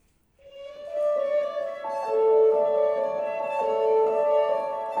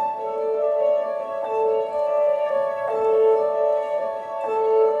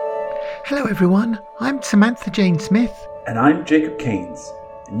Hello everyone, I'm Samantha Jane Smith. And I'm Jacob Cairns,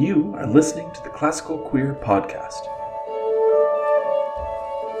 and you are listening to the Classical Queer Podcast.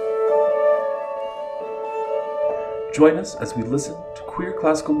 Join us as we listen to queer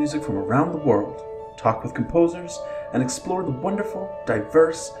classical music from around the world, talk with composers, and explore the wonderful,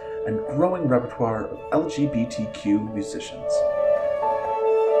 diverse, and growing repertoire of LGBTQ musicians.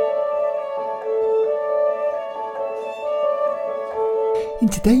 In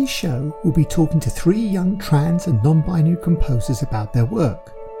today's show, we'll be talking to three young trans and non-binary composers about their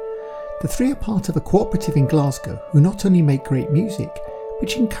work. The three are part of a cooperative in Glasgow who not only make great music,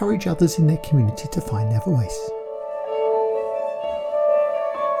 but encourage others in their community to find their voice.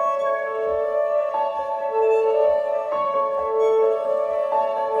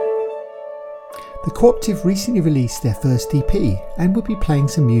 The cooperative recently released their first EP and will be playing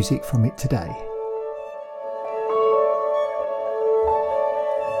some music from it today.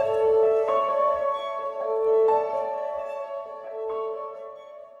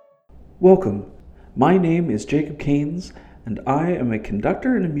 Welcome. My name is Jacob Cairns, and I am a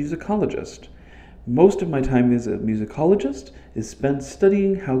conductor and a musicologist. Most of my time as a musicologist is spent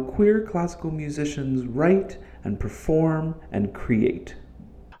studying how queer classical musicians write and perform and create.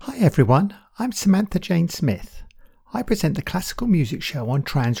 Hi everyone, I'm Samantha Jane Smith. I present the Classical Music Show on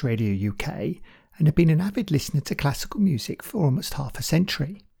Trans Radio UK and have been an avid listener to classical music for almost half a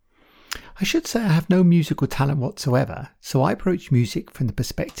century. I should say I have no musical talent whatsoever, so I approach music from the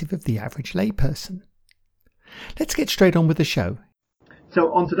perspective of the average layperson. Let's get straight on with the show.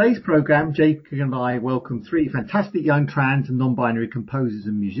 So on today's programme, Jacob and I welcome three fantastic young trans and non-binary composers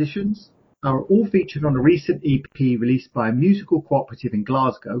and musicians who are all featured on a recent EP released by a musical cooperative in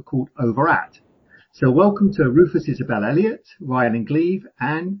Glasgow called Overat. So welcome to Rufus Isabel Elliott, Ryan Gleave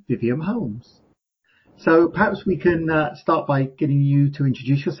and Vivian Holmes. So perhaps we can start by getting you to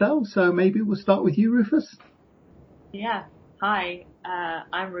introduce yourselves. So maybe we'll start with you, Rufus. Yeah. Hi,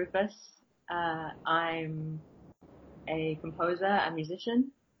 I'm Rufus. I'm a composer and musician.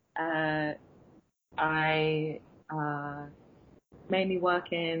 I mainly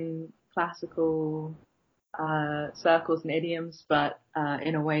work in classical circles and idioms, but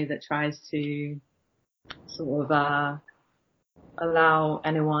in a way that tries to sort of allow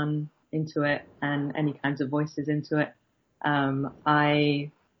anyone into it and any kinds of voices into it. I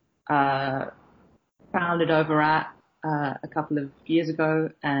founded Overat a couple of years ago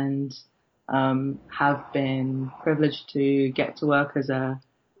and have been privileged to get to work as a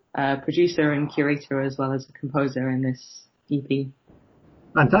producer and curator as well as a composer in this EP.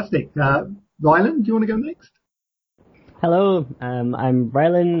 Fantastic. Rylan, do you want to go next? Hello, I'm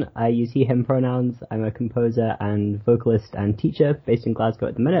Rylan. I use he, him pronouns. I'm a composer and vocalist and teacher based in Glasgow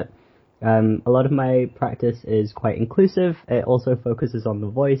at the minute. A lot of my practice is quite inclusive. It also focuses on the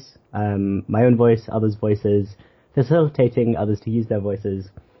voice, my own voice, others' voices, facilitating others to use their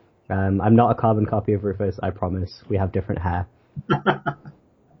voices. I'm not a carbon copy of Rufus, I promise. We have different hair.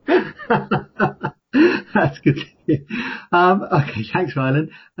 That's good to hear. Okay, thanks,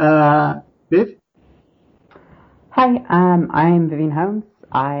 Rylan. Viv? Hi, I'm Vivian Holmes.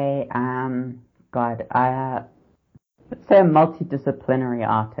 I am, let's say a multidisciplinary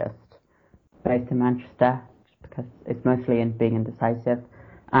artist based in Manchester, just because it's mostly in being indecisive.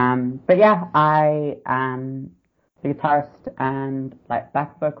 But yeah, I am the guitarist and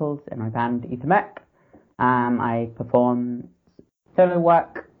back vocals in my band Ethermech. I perform solo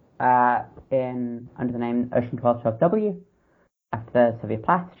work under the name Ocean 1212W after Sylvia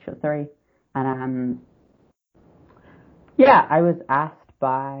Plath, short story. And yeah, I was asked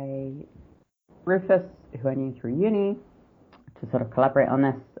by Rufus, who I knew through uni, to sort of collaborate on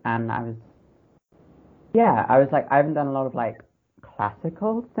this, and I was like, I haven't done a lot of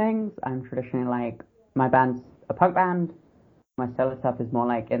classical things. I'm traditionally my band's a punk band. My solo stuff is more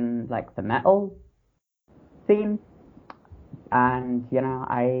in the metal scene. And,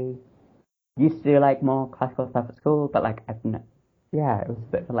 I used to do more classical stuff at school, but it was a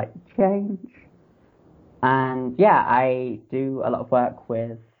bit of a change. And yeah, I do a lot of work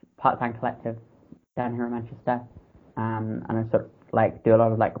with Part Time Collective down here in Manchester. And I sort of do a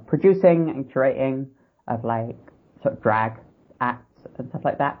lot of producing and curating of sort of drag acts and stuff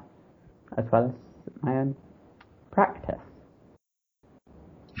like that, as well as my own practice.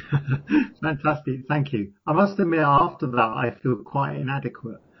 Fantastic, thank you. I must admit, after that, I feel quite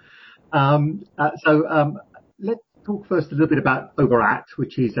inadequate. So let's talk first a little bit about Overat,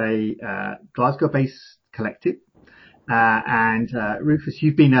 which is a Glasgow-based collective. And Rufus,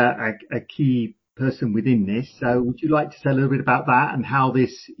 you've been a key person within this. So would you like to say a little bit about that and how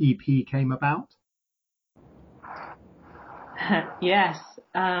this EP came about? Yes.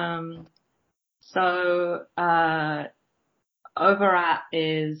 So, Overat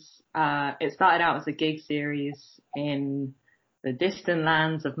is, it started out as a gig series in the distant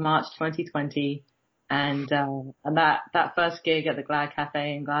lands of March 2020. And that first gig at the Glad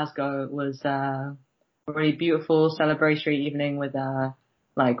Cafe in Glasgow was, a really beautiful celebratory evening with,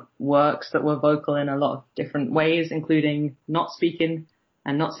 like works that were vocal in a lot of different ways, including not speaking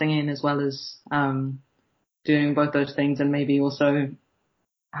and not singing, as well as, doing both those things and maybe also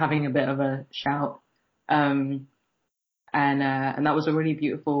having a bit of a shout. And that was a really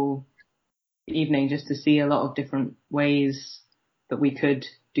beautiful evening just to see a lot of different ways that we could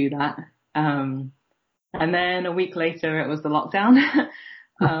do that. And then a week later it was the lockdown.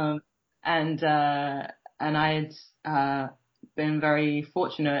 And I had, been very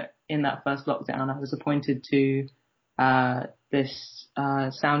fortunate in that first lockdown. I was appointed to, this,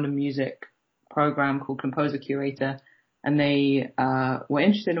 sound and music program called Composer Curator, and they were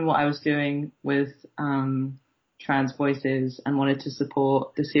interested in what I was doing with trans voices and wanted to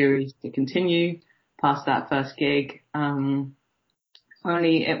support the series to continue past that first gig. Only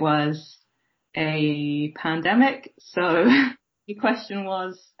it was a pandemic, so the question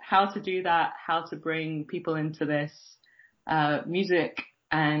was how to do that, how to bring people into this music,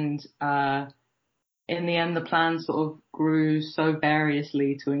 and in the end the plan sort of grew so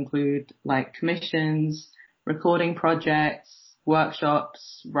variously to include like commissions, recording projects,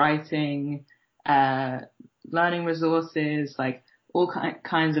 workshops, writing, learning resources, like all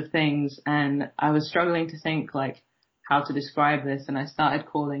kinds of things. And I was struggling to think like how to describe this, and I started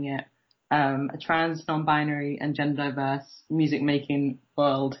calling it a trans, non-binary and gender diverse music making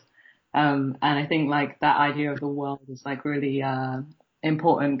world. And I think like that idea of the world is like really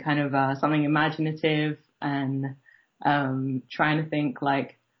important, kind of something imaginative, and trying to think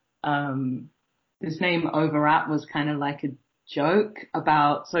like this name Overat was kind of like a joke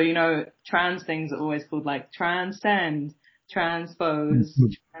about, so you know, trans things are always called like transcend, transpose,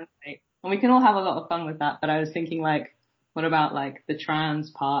 translate, and we can all have a lot of fun with that. But I was thinking like, what about like the trans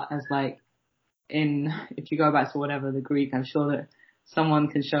part as like in, if you go back to whatever the Greek, I'm sure that someone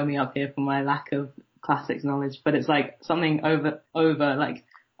can show me up here for my lack of classics knowledge, but it's like something over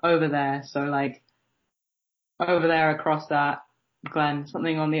there. So like over there across that glen,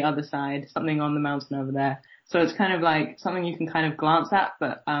 something on the other side, something on the mountain over there. So it's kind of like something you can kind of glance at,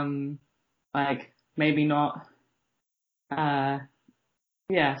 but like maybe not.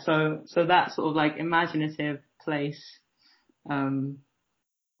 Yeah. So that sort of like imaginative place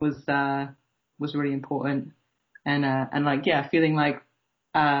was really important, and like yeah, feeling like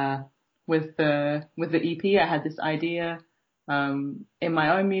with the EP, I had this idea in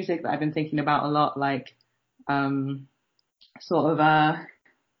my own music that I've been thinking about a lot, like sort of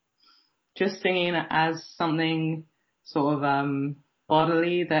just singing as something sort of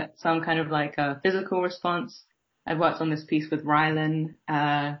bodily, that some kind of like a physical response. I've worked on this piece with Rylan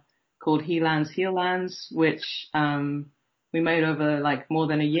called He Lands, Heel Lands, which we made over like more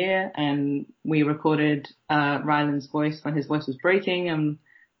than a year, and we recorded Rylan's voice when his voice was breaking, and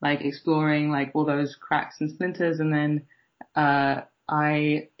like exploring like all those cracks and splinters. And then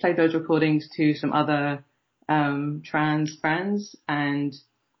I played those recordings to some other trans friends, and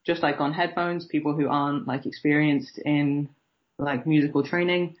just like on headphones, people who aren't like experienced in like musical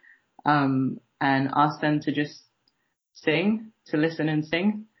training, and asked them to just sing, to listen and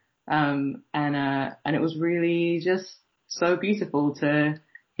sing. And it was really just so beautiful to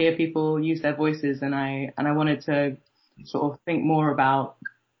hear people use their voices. And I wanted to sort of think more about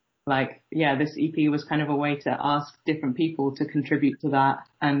like, yeah, this EP was kind of a way to ask different people to contribute to that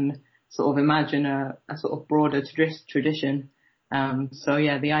and sort of imagine a sort of broader tradition. So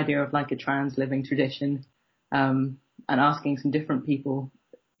yeah, the idea of like a trans living tradition, and asking some different people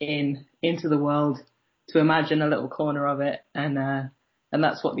into the world to imagine a little corner of it. And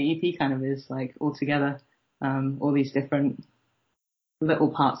that's what the EP kind of is like all together, all these different little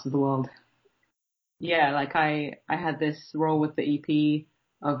parts of the world. Yeah, like I had this role with the EP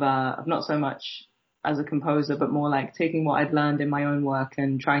of not so much as a composer, but more like taking what I'd learned in my own work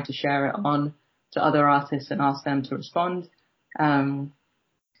and trying to share it on to other artists and ask them to respond. And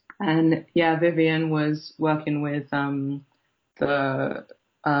yeah, Vivian was working with the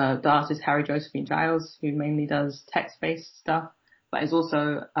artist Harry Josephine Giles, who mainly does text-based stuff, but is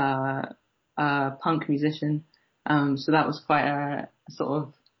also a punk musician. So that was quite a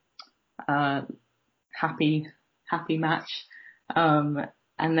sort of happy match.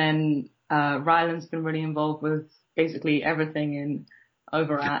 And then Ryland's been really involved with basically everything in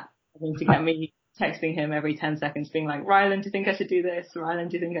Overat, having to get me texting him every 10 seconds being like, Ryland, do you think I should do this?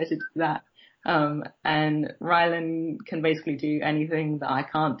 Ryland, do you think I should do that? And Rylan can basically do anything that I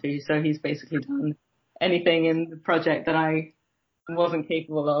can't do. So he's basically done anything in the project that I wasn't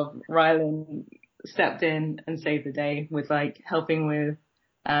capable of. Rylan stepped in and saved the day with like helping with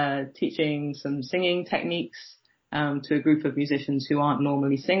teaching some singing techniques to a group of musicians who aren't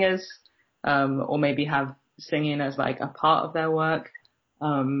normally singers, or maybe have singing as like a part of their work.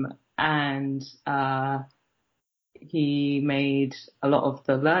 And he made a lot of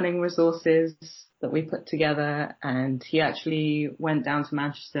the learning resources that we put together, and he actually went down to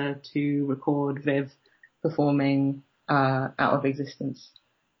Manchester to record Viv performing Out of Existence.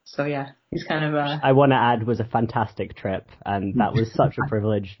 So yeah, he's kind of I want to add was a fantastic trip, and that was such a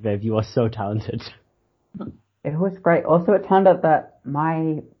privilege, Viv. You are so talented. It was great. Also, it turned out that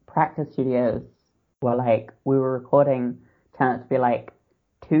my practice studios were like, we were recording, turned out to be like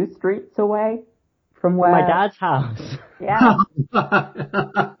 2 streets away from where... My dad's house. Yeah.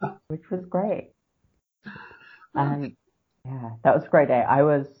 Which was great. And yeah, that was a great day. I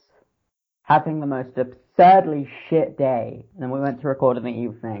was having the most absurdly shit day. And then we went to record in the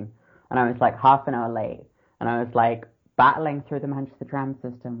evening, and I was like half an hour late. And I was like battling through the Manchester tram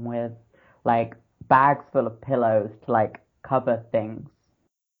system with like bags full of pillows to like cover things.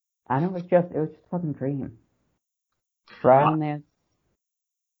 And it was just a fucking dream. Brian is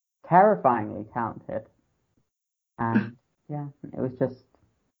terrifyingly talented. And yeah, it was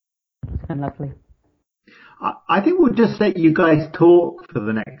kind of lovely. I think we'll just let you guys talk for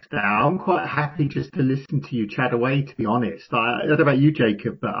the next hour. I'm quite happy just to listen to you chat away, to be honest. I don't know about you,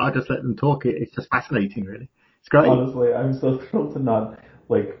 Jacob, but I'll just let them talk. It's just fascinating, really. It's great. Honestly, I'm so thrilled to not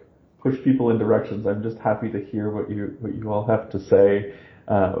like push people in directions. I'm just happy to hear what you all have to say.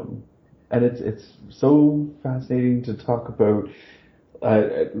 And it's so fascinating to talk about.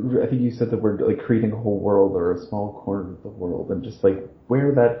 I think you said that we're like creating a whole world or a small corner of the world, and just like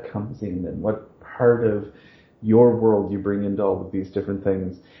where that comes in and what part of your world you bring into all of these different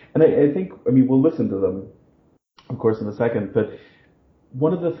things. And I think, I mean, we'll listen to them, of course, in a second, but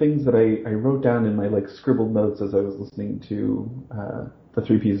one of the things that I wrote down in my like scribbled notes as I was listening to the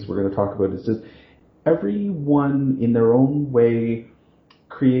 3 pieces we're going to talk about is just everyone in their own way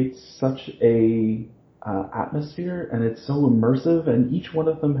creates such a atmosphere, and it's so immersive, and each one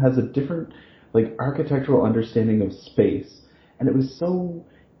of them has a different like architectural understanding of space. And it was so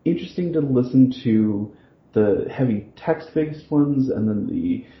interesting to listen to the heavy text-based ones and then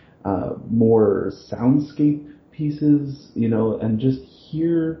the more soundscape pieces, you know, and just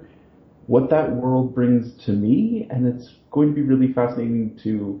hear what that world brings to me. And it's going to be really fascinating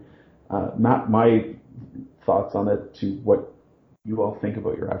to map my thoughts on it to what you all think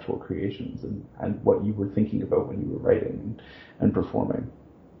about your actual creations and what you were thinking about when you were writing and performing.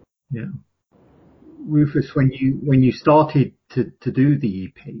 Yeah. Rufus, when you started to do the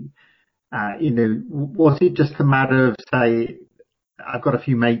EP, was it just a matter of, say, I've got a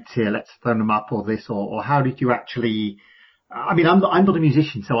few mates here, let's phone them up, or this, or how did you actually? I mean, I'm not a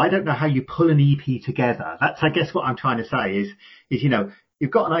musician, so I don't know how you pull an EP together. That's, I guess, what I'm trying to say is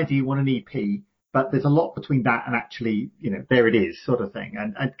you've got an idea, you want an EP, but there's a lot between that and actually, there it is, sort of thing.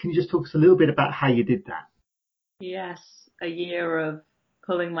 And can you just talk us a little bit about how you did that? Yes, a year of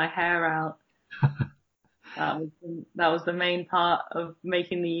pulling my hair out. That was the main part of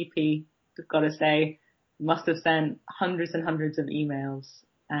making the EP. I've got to say, must have sent hundreds and hundreds of emails,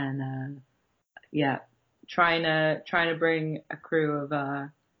 and trying to bring a crew of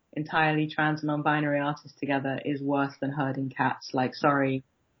entirely trans and non-binary artists together is worse than herding cats. Like, sorry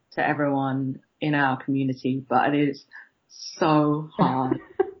to everyone in our community, but it is so hard.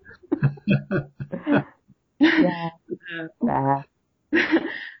 Yeah.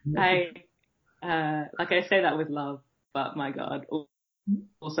 I say that with love, but my God,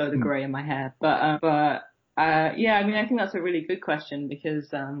 also the grey in my hair. But I mean, I think that's a really good question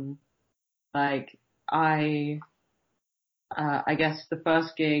because, I guess the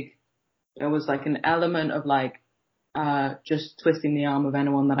first gig, there was like an element of just twisting the arm of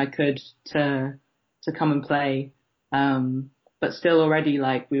anyone that I could to come and play. But still already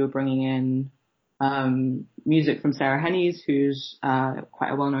we were bringing in music from Sarah Hennies, who's quite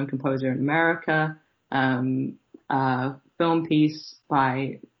a well-known composer in America, film piece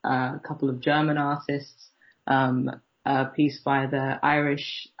by a couple of German artists, a piece by the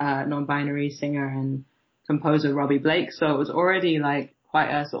Irish non-binary singer and composer Robbie Blake. So it was already quite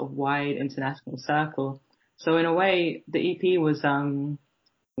a sort of wide international circle. So in a way, the EP was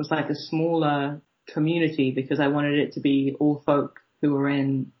like a smaller community because I wanted it to be all folk who were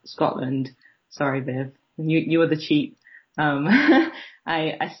in Scotland. Sorry, Viv, you were the cheat.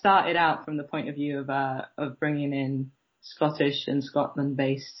 I started out from the point of view of bringing in Scottish and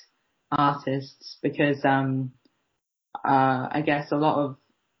Scotland-based artists because I guess a lot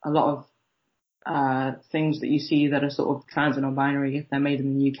of things that you see that are sort of trans and non-binary, if they're made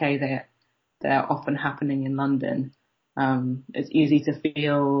in the UK, they're often happening in London. It's easy to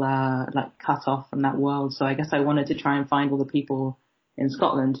feel like cut off from that world. So I guess I wanted to try and find all the people in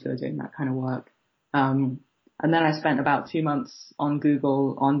Scotland who are doing that kind of work. And then I spent about 2 months on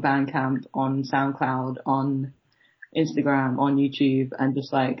Google, on Bandcamp, on SoundCloud, on Instagram, on YouTube, and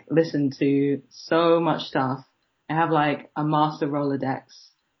just like listened to so much stuff. I have like a master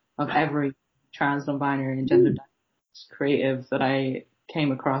Rolodex of every trans, non-binary, and gender diverse creative that I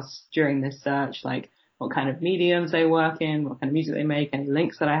came across during this search, like what kind of mediums they work in, what kind of music they make, any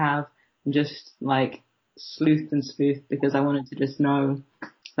links that I have, and just like sleuthed because I wanted to just know.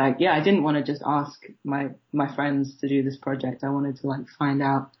 Like, yeah, I didn't want to just ask my friends to do this project. I wanted to like find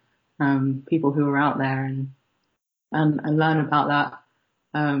out people who were out there and learn about that.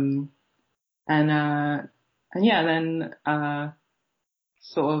 And yeah, then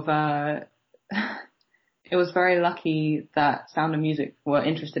it was very lucky that Sound of Music were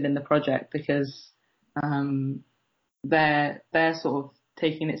interested in the project because they're sort of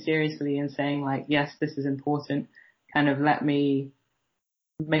taking it seriously and saying like, yes, this is important. Kind of let me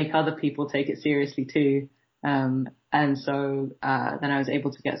make other people take it seriously too. And so then I was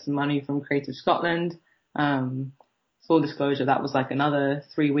able to get some money from Creative Scotland. Full disclosure, that was like another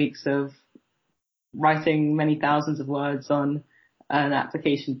 3 weeks of writing many thousands of words on an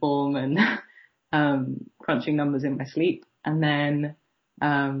application form and crunching numbers in my sleep. And then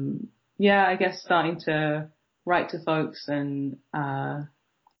I guess starting to write to folks and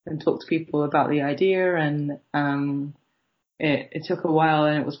talk to people about the idea. And it took a while,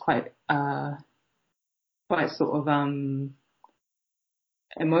 and it was quite sort of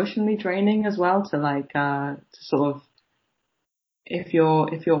emotionally draining as well to like to sort of, if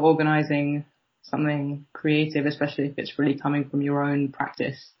you're organizing something creative, especially if it's really coming from your own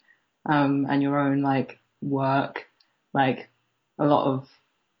practice and your own like work, like a lot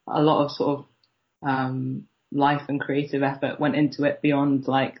of sort of life and creative effort went into it beyond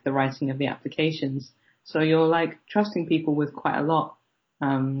like the writing of the applications. So you're like trusting people with quite a lot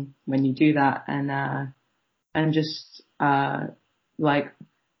when you do that, and just like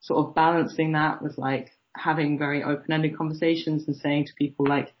sort of balancing that with like having very open-ended conversations and saying to people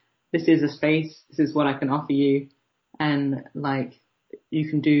like, this is a space, this is what I can offer you, and like you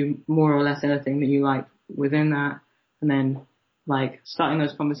can do more or less anything that you like within that. And then like starting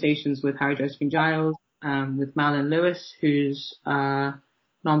those conversations with Harry Josephine Giles, with Malin Lewis, who's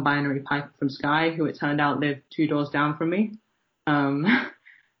non-binary piper from Skye, who it turned out lived 2 doors down from me, and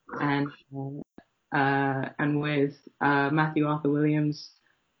with Matthew Arthur Williams,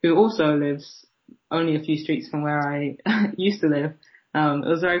 who also lives only a few streets from where I used to live. It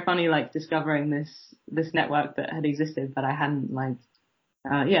was very funny, like discovering this network that had existed, but I hadn't like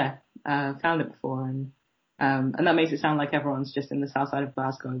found it before, and that makes it sound like everyone's just in the south side of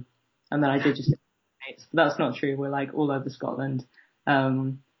Glasgow, and that I did just. But that's not true. We're like all over Scotland.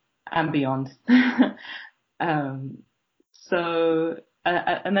 And beyond. So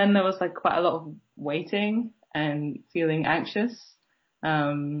and then there was like quite a lot of waiting and feeling anxious,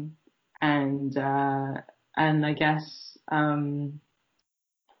 and I guess a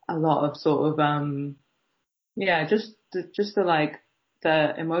lot of sort of just the like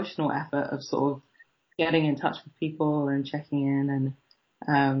the emotional effort of sort of getting in touch with people and checking in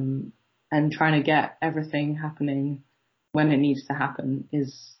and trying to get everything happening when it needs to happen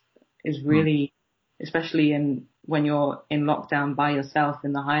is really, especially when you're in lockdown by yourself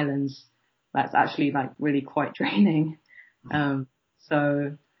in the Highlands, that's actually like really quite draining. So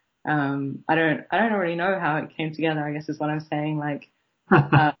I don't really know how it came together, I guess is what I'm saying. Like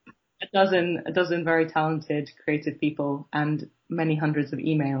a dozen very talented creative people and many hundreds of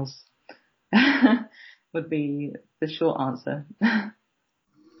emails would be the short answer.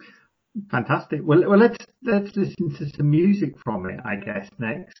 Fantastic. Well, let's listen to some music from it, I guess,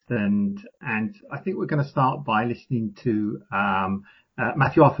 next, and I think we're going to start by listening to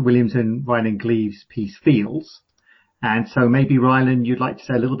Matthew Arthur Williams and Rylan Gleaves' piece "Feels." And so maybe Rylan, you'd like to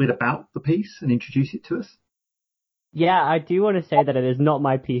say a little bit about the piece and introduce it to us. Yeah, I do want to say that it is not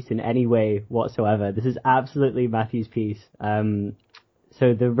my piece in any way whatsoever. This is absolutely Matthew's piece. So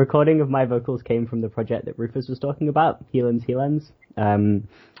the recording of my vocals came from the project that Rufus was talking about, Healens.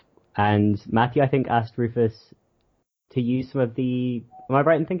 And Matthew, I think, asked Rufus to use some of the... Am I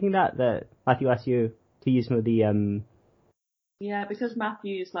right in thinking that Matthew asked you to use some of the... Yeah, because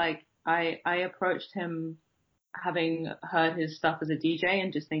Matthew's like... I approached him having heard his stuff as a DJ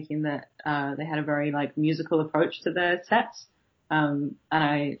and just thinking that they had a very like musical approach to their sets. And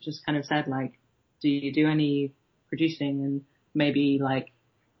I just kind of said, like, do you do any producing? And maybe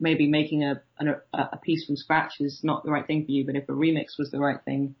making a piece from scratch is not the right thing for you, but if a remix was the right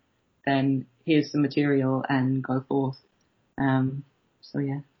thing, then here's the material and go forth. So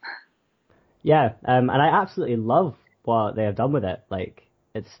yeah. Yeah, and I absolutely love what they have done with it. Like,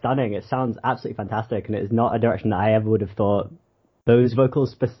 it's stunning. It sounds absolutely fantastic, and it is not a direction that I ever would have thought those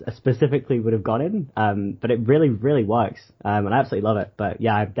vocals specifically would have gone in. But it really, really works, and I absolutely love it. But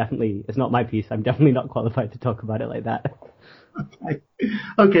yeah, it's not my piece. I'm definitely not qualified to talk about it like that.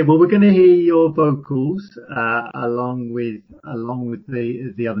 Okay. Well, we're going to hear your vocals along with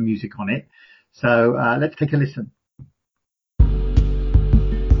the other music on it. So let's take a listen.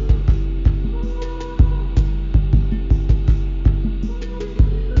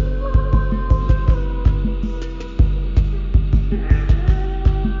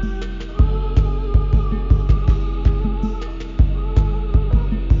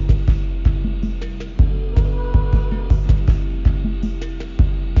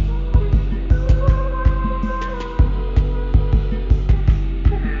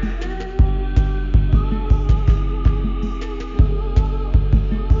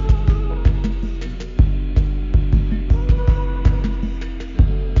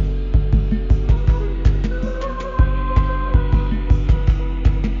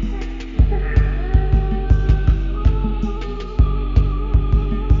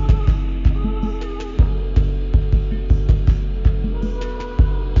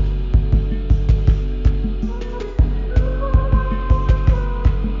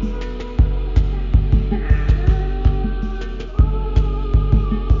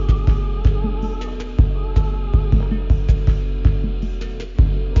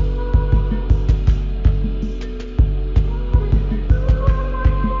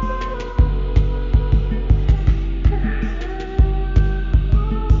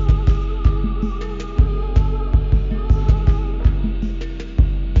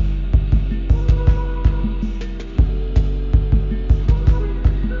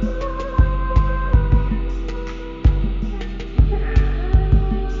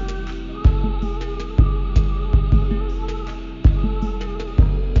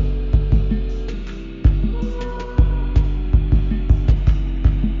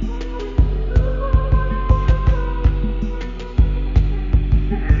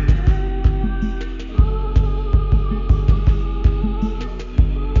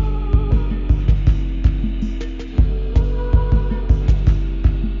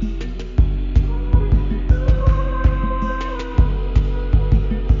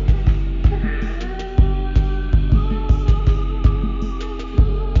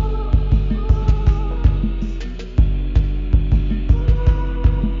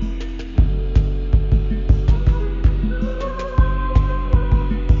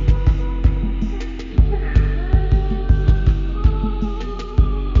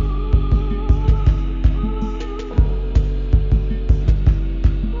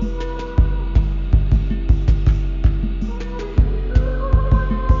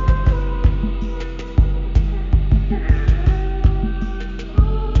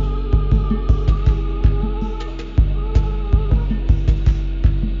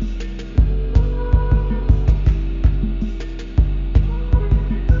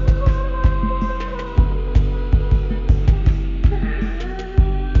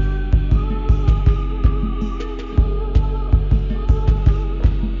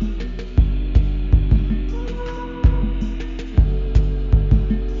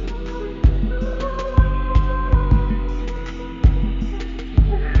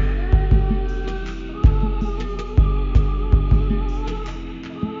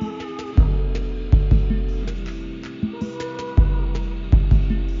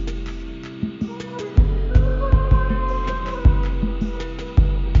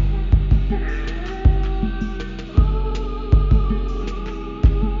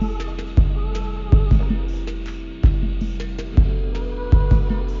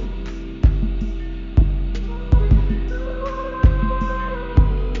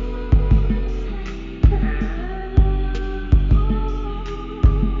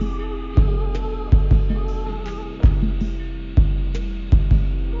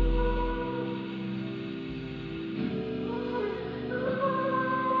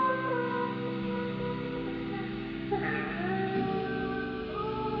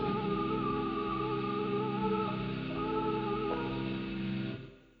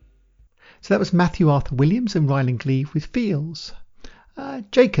 So that was Matthew Arthur Williams and Ryland Gleave with Feels.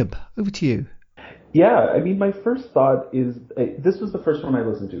 Jacob, over to you. Yeah, I mean, my first thought is this was the first one I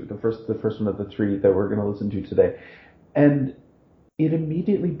listened to, the first one of the three that we're going to listen to today, and it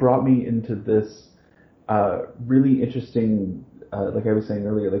immediately brought me into this really interesting, like I was saying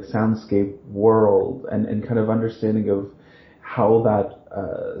earlier, like soundscape world and kind of understanding of how that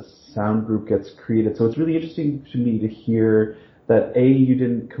sound group gets created. So it's really interesting to me to hear that you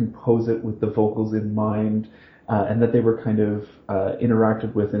didn't compose it with the vocals in mind, and that they were kind of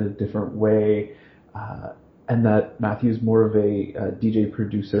interacted with in a different way, and that Matthew's more of a DJ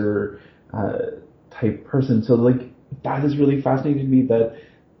producer type person. So like that is really fascinating to me that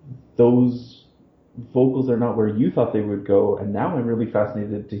those vocals are not where you thought they would go, and now I'm really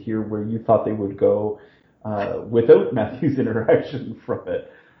fascinated to hear where you thought they would go without Matthew's interaction from it.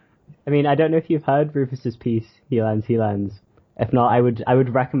 I mean, I don't know if you've heard Rufus's piece, He Lands. If not, I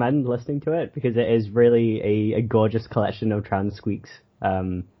would recommend listening to it because it is really a gorgeous collection of trans squeaks.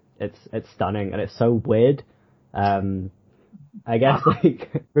 It's stunning and it's so weird. I guess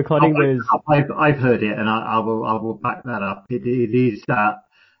like recording those. I've heard it and I will back that up. It is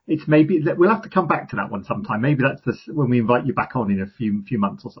it's maybe we'll have to come back to that one sometime. Maybe that's when we invite you back on in a few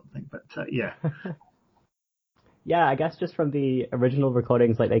months or something. But yeah. Yeah, I guess just from the original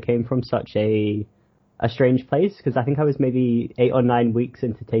recordings, like they came from such a strange place because I think I was maybe 8 or 9 weeks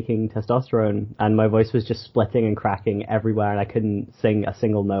into taking testosterone and my voice was just splitting and cracking everywhere and I couldn't sing a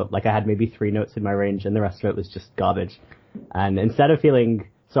single note. Like I had maybe 3 notes in my range and the rest of it was just garbage. And instead of feeling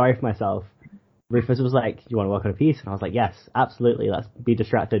sorry for myself, Rufus was like, "You want to work on a piece?" And I was like, "Yes, absolutely. Let's be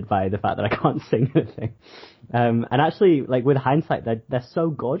distracted by the fact that I can't sing anything." And actually, like with hindsight, they're so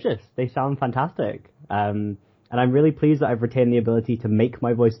gorgeous. They sound fantastic. And I'm really pleased that I've retained the ability to make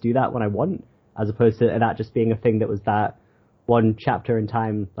my voice do that when I want, as opposed to that just being a thing that was that one chapter in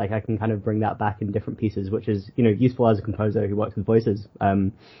time. Like I can kind of bring that back in different pieces, which is, you know, useful as a composer who works with voices.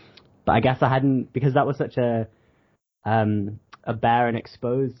 But I guess I hadn't, because that was such a bare and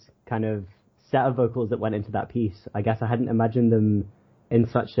exposed kind of set of vocals that went into that piece. I guess I hadn't imagined them in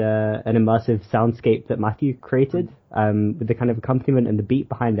such an immersive soundscape that Matthew created, with the kind of accompaniment and the beat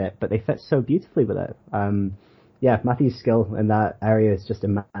behind it, but they fit so beautifully with it. Yeah, Matthew's skill in that area is just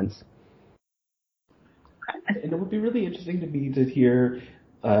immense. And it would be really interesting to me to hear,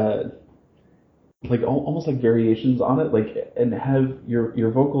 like almost like variations on it, like and have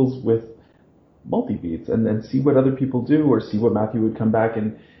your vocals with multi-beats and see what other people do or see what Matthew would come back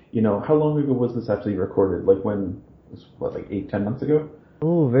and, you know, how long ago was this actually recorded? Like when, what, like 8-10 months ago?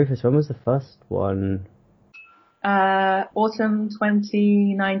 Oh, Rufus, when was the first one? Autumn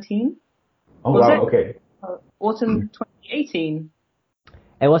 2019. Oh, was wow, it? okay. Autumn 2018.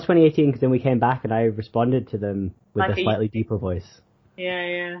 It was 2018 because then we came back and I responded to them with Like a slightly deeper voice.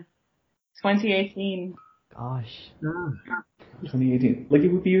 Yeah. 2018. Gosh. 2018. Like, it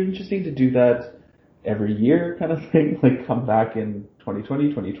would be interesting to do that every year kind of thing, like come back in 2020,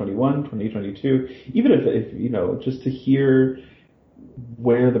 2021, 2022, even if you know, just to hear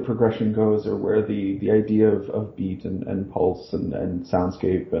where the progression goes or where the idea of beat and pulse and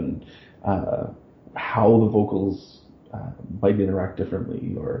soundscape and how the vocals might interact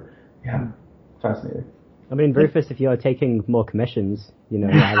differently or, yeah, fascinating. I mean, Rufus, if you're taking more commissions, you know,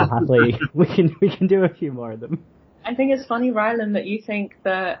 I will happily, we can do a few more of them. I think it's funny, Rylan, that you think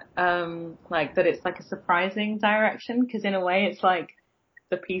that, like, that it's like a surprising direction, because in a way it's like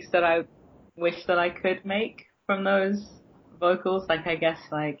the piece that I wish that I could make from those vocals. Like, I guess,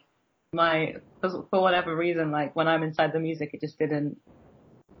 like, for whatever reason, like, when I'm inside the music, it just didn't,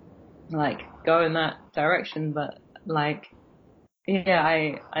 like, go in that direction. But, like, yeah,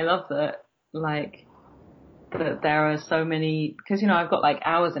 I love that, like, that there are so many, because, you know, I've got, like,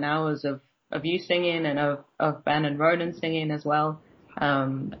 hours and hours of you singing and of Ben and Ronan singing as well.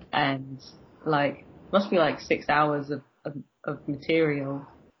 And like, must be like 6 hours of material.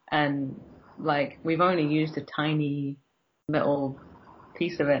 And like, we've only used a tiny little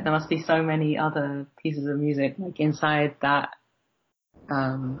piece of it. There must be so many other pieces of music like inside that.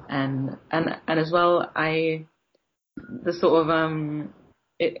 And as well, the sort of,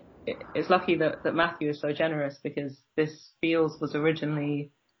 it's lucky that Matthew is so generous, because this was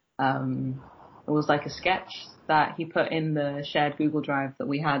originally, it was like a sketch that he put in the shared Google Drive that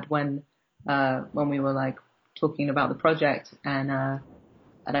we had when we were like talking about the project, and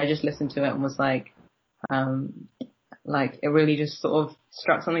I just listened to it and was like it really just sort of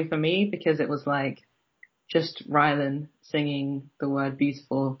struck something for me, because it was like just Rylan singing the word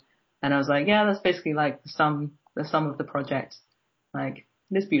beautiful, and I was like, yeah, that's basically like the sum of the project, like,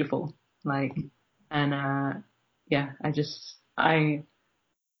 it's beautiful, like, and yeah,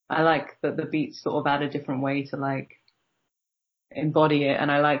 I like that the beats sort of add a different way to like embody it, and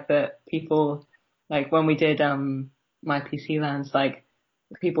I like that people, like when we did my PC lands, like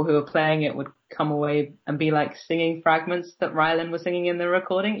the people who were playing it would come away and be like singing fragments that Rylan was singing in the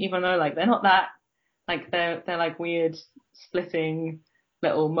recording, even though like they're not that, like they're like weird splitting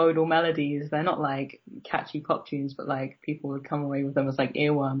little modal melodies. They're not like catchy pop tunes, but like people would come away with them as like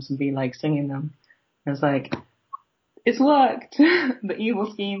earworms and be like singing them. And it's like, it's worked. The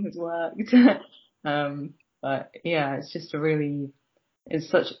evil scheme has worked. But yeah, it's just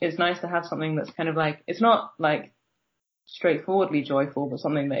it's nice to have something that's kind of like, it's not like straightforwardly joyful, but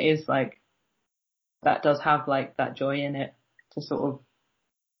something that is like, that does have like that joy in it to sort of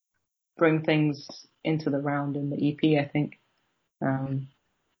bring things into the round in the EP, I think.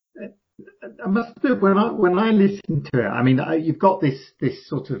 I must admit, when I listen to it, I mean, you've got this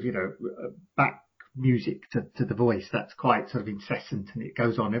sort of, back music to the voice that's quite sort of incessant and it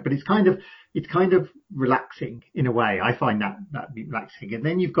goes on, but it's kind of relaxing in a way. I find that relaxing. And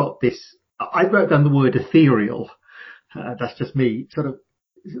then you've got this, I wrote down the word ethereal, that's just me, sort of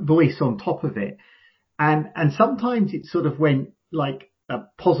voice on top of it. And sometimes it sort of went like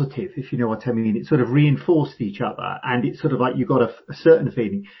positive, if you know what I mean. It sort of reinforced each other, and it's sort of like you got a certain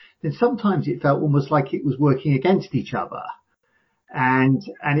feeling. Then sometimes it felt almost like it was working against each other. And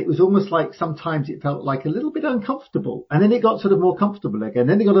it was almost like sometimes it felt like a little bit uncomfortable, and then it got sort of more comfortable again,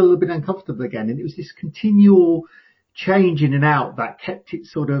 then it got a little bit uncomfortable again, and it was this continual change in and out that kept it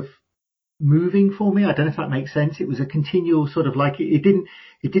sort of moving for me. I don't know if that makes sense. It was a continual sort of like, it didn't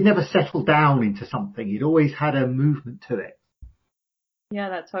ever settle down into something. It always had a movement to it. Yeah,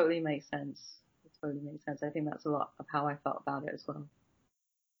 that totally makes sense. I think that's a lot of how I felt about it as well.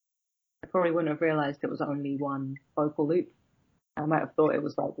 I probably wouldn't have realized it was only one vocal loop. I might have thought it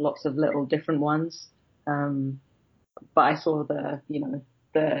was like lots of little different ones. But I saw the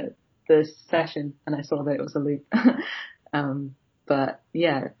session and I saw that it was a loop. But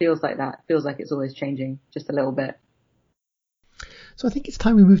yeah, it feels like that. It feels like it's always changing just a little bit. So I think it's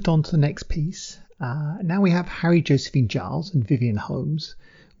time we moved on to the next piece. Now we have Harry Josephine Giles and Vivian Holmes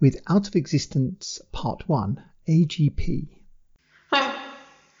with Out of Existence Part 1, AGP.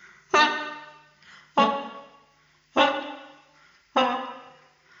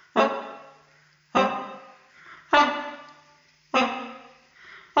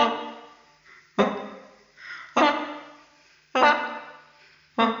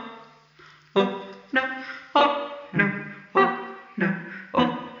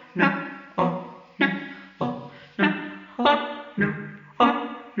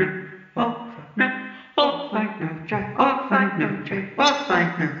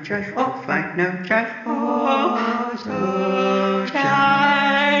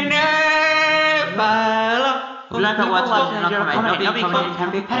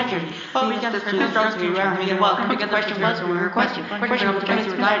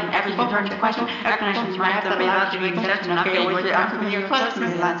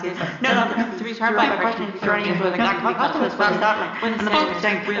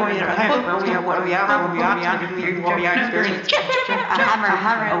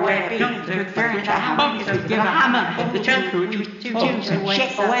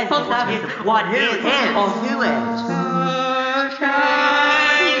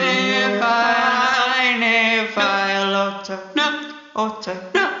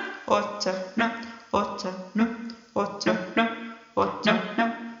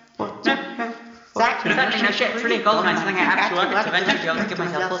 It's really gold mine, something I have to work at eventually be able to give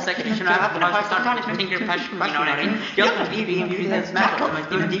myself a full second to have, but I was starting to tinker passion, you know what I mean? The ultimate beauty in this metal, the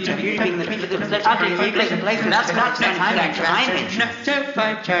most even deeper beauty being the people that flip out in places and places, that's not the time and timing. To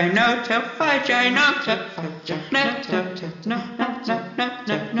fight China, to fight China, to fight China,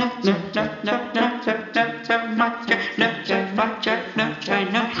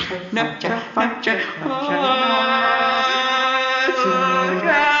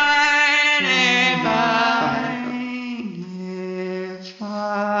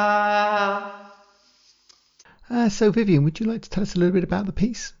 So Vivian, would you like to tell us a little bit about the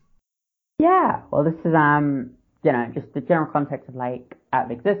piece? Yeah, well this is, just the general context of like Out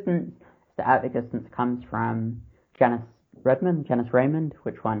of Existence. So Out of Existence comes from Janice Raymond,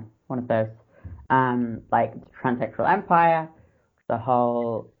 which one? One of those. Like the transsexual empire, the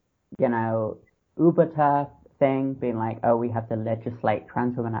whole, Uber turf thing, being like, oh, we have to legislate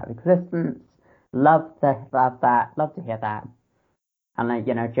trans women out of existence. Love to hear that. And like,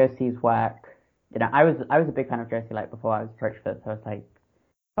 Josie's work, I was a big fan of Josie like before I was approached for it, so I was like,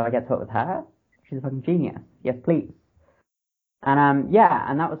 oh, I get to work with her? She's a fucking genius. Yes, please. And and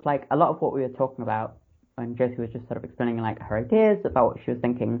that was like a lot of what we were talking about when Josie was just sort of explaining like her ideas about what she was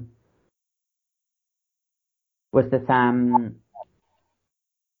thinking. Was this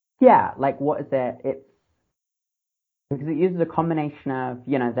like what is it? because it uses a combination of,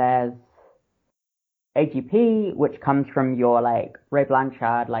 there's AGP, which comes from your like Ray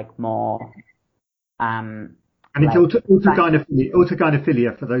Blanchard, like more and it's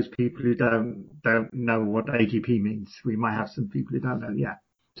autogynephilia for those people who don't know what AGP means. We might have some people who don't know. Yeah.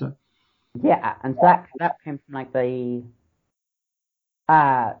 So. Yeah, and so that came from like the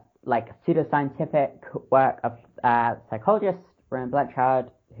like pseudoscientific work of psychologist Ray Blanchard,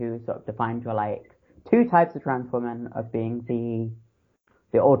 who sort of defined your like two types of trans women of being the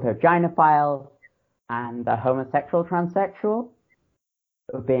autogynephile and the homosexual transsexual,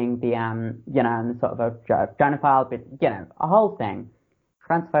 of being the and the sort of a gynephile, but a whole thing,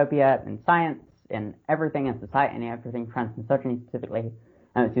 transphobia in science, in everything in society, and everything, transmisogyny specifically,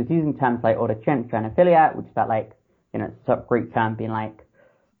 and it's just using terms like autogynephilia, which is that like it's a sort of Greek term being like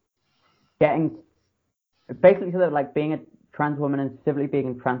getting basically sort of like being a trans woman, and specifically being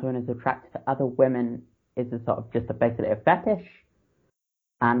a trans woman is attracted to other women is a sort of just basically a fetish,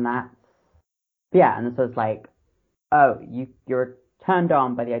 and that's and so it's like, oh, you're turned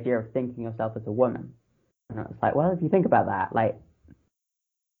on by the idea of thinking yourself as a woman, and it's like, well, if you think about that, like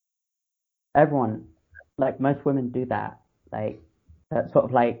everyone, like most women do that, like that's sort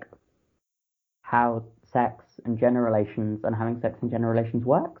of like how sex and gender relations and having sex and gender relations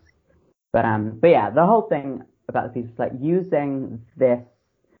works. But yeah, the whole thing about the piece is like using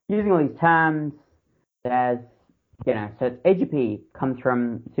all these terms. There's, so it's AGP comes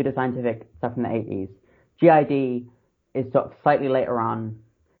from pseudoscientific stuff in the 80s. GID is sort of slightly later on.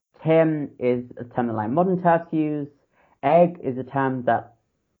 TIM is a term that like modern TERFs use. Egg is a term that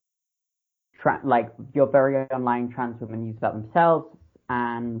like your very online trans women use about themselves.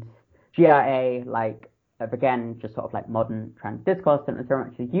 And GIA, like, again, just sort of like modern trans discourse, and they're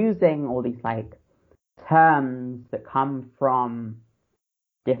actually using all these like terms that come from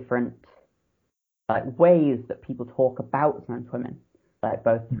different like ways that people talk about trans women, like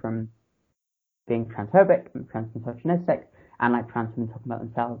both from being transphobic and transmisogynistic, and like trans women talking about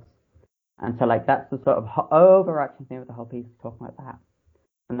themselves. And so like that's the sort of overarching thing of the whole piece, talking about that.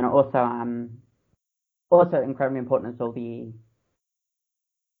 And then also incredibly important is all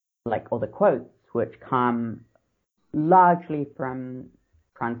the quotes, which come largely from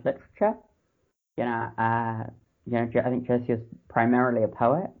trans literature. I think Josie is primarily a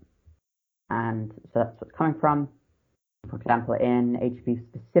poet, and so that's what's coming from. For example, in HB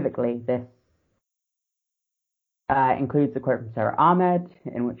specifically, this includes a quote from Sarah Ahmed,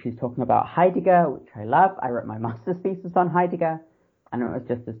 in which she's talking about Heidegger, which I love. I wrote my master's thesis on Heidegger, and it was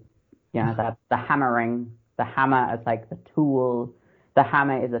just this, the hammering, the hammer as like the tool. The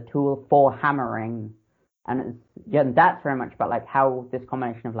hammer is a tool for hammering, and and that's very much about like how this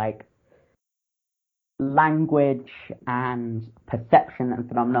combination of like language and perception and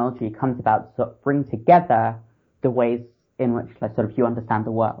phenomenology comes about to sort of bring together the ways in which like sort of you understand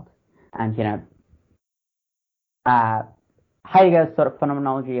the world. And Heidegger's sort of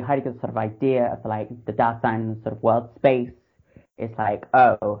phenomenology, Heidegger's sort of idea of like the Dasein sort of world space is like,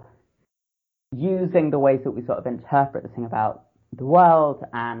 using the ways that we sort of interpret the thing about the world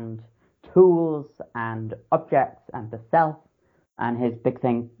and tools and objects and the self. And his big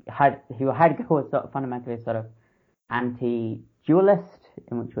thing, Heidegger was sort of fundamentally sort of anti-dualist,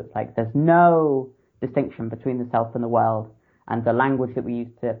 in which it's like there's no distinction between the self and the world, and the language that we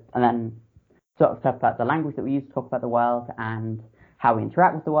use to, and then sort of stuff about the language that we use to talk about the world and how we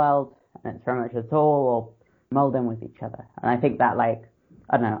interact with the world, and it's very much it's all mold in with each other. And I think that, like,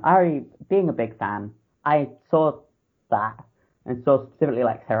 I don't know, being a big fan, I saw that, and saw specifically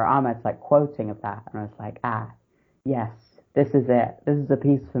like Sarah Ahmed's like quoting of that, and I was like, yes, this is it. This is a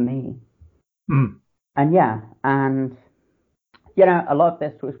piece for me. Mm. And a lot of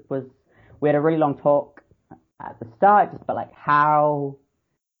this was we had a really long talk at the start just about like how,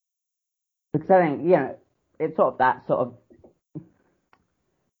 because I think, it's sort of that sort of,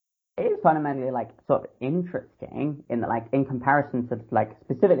 it is fundamentally like sort of interesting in that, like, in comparison to like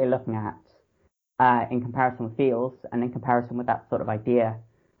specifically looking at in comparison with fields and in comparison with that sort of idea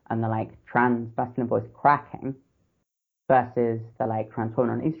and the like trans masculine voice cracking versus the like trans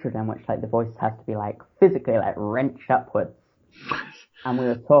woman on estrogen, which like the voice has to be like physically like wrenched upwards. And we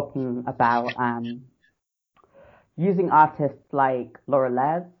were talking about using artists like Laura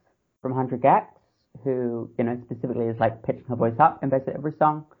Les from 100 Gex, who specifically is like pitching her voice up in basically every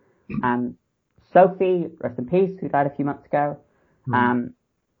song. Sophie, rest in peace, who died a few months ago.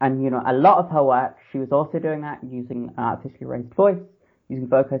 And a lot of her work, she was also doing that using an artificially raised voice, using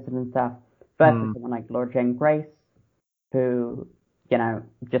vocalists and stuff. Versus someone like Laura Jane Grace, who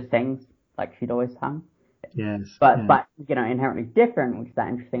just sings like she'd always sung. Yes. But inherently different, which is that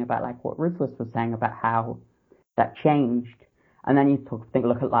interesting about like what Ruthless was saying about how that changed. And then you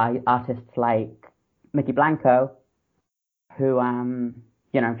look at like artists like Mickey Blanco, who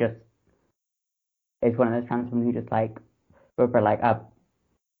just is one of those trans women who just like go for like I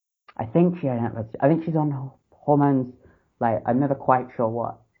think she's on hormones. Like I'm never quite sure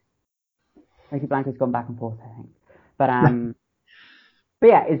what. Mickey Blanco's gone back and forth, I think. But but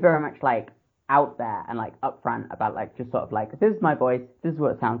yeah, it's very much like out there and like upfront about like just sort of like, this is my voice, this is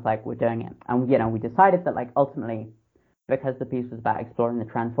what it sounds like, we're doing it. And we decided that like ultimately, because the piece was about exploring the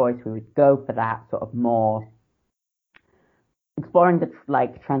trans voice, we would go for that sort of more exploring the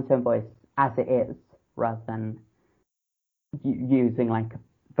like trans voice as it is, rather than using like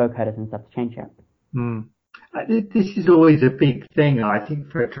vocoders and stuff to change it. This is always a big thing, I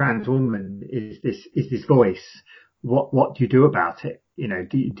think, for a trans woman, is this voice. What do you do about it?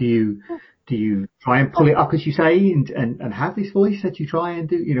 Do you try and pull it up, as you say, and have this voice that you try and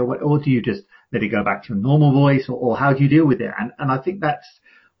do, or do you just let it go back to your normal voice, or how do you deal with it? And I think that's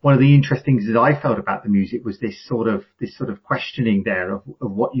one of the interesting things that I felt about the music, was this sort of questioning there of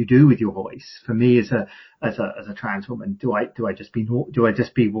what you do with your voice. For me as a trans woman, do I just be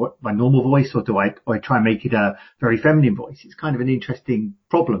what my normal voice, or do I try and make it a very feminine voice? It's kind of an interesting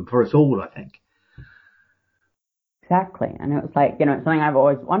problem for us all, I think. Exactly. And it was like, it's something I've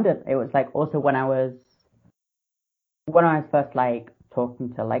always wondered. It was like also when I was first like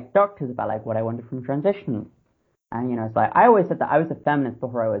talking to like doctors about like what I wanted from transition. And it's like, I always said that I was a feminist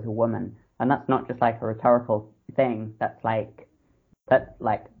before I was a woman. And that's not just like a rhetorical thing. That's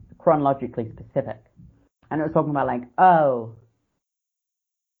chronologically specific. And it was talking about like, oh,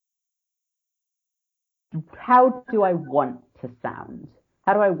 how do I want to sound?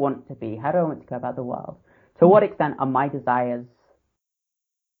 How do I want to be? How do I want to go about the world? To what extent are my desires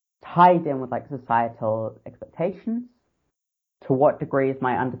tied in with like societal expectations? To what degree is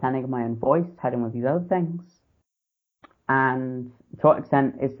my understanding of my own voice tied in with these other things? And to what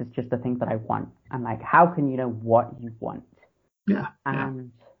extent is this just the thing that I want? And like, how can you know what you want? Yeah.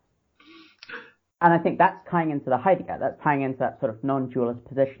 And I think that's tying into the Heidegger. That's tying into that sort of non-dualist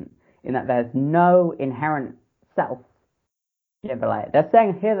position, in that there's no inherent self. But like they're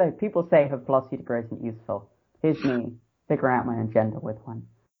saying here, that people say her philosophy degree isn't useful. Here's me figuring out my own gender with one.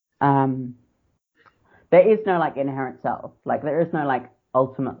 There is no like inherent self. Like there is no like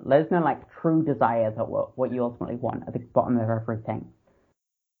there's no like true desires of what you ultimately want at the bottom of everything.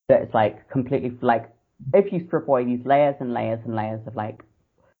 That it's like completely like, if you strip away these layers and layers and layers of like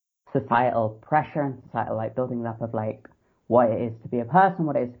societal pressure and societal like building up of like what it is to be a person,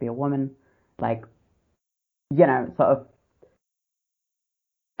 what it is to be a woman, like sort of.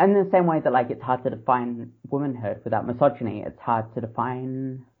 And in the same way that like it's hard to define womanhood without misogyny, it's hard to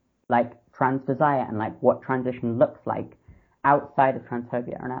define like trans desire and like what transition looks like outside of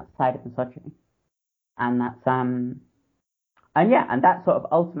transphobia and outside of misogyny. And that's and that's sort of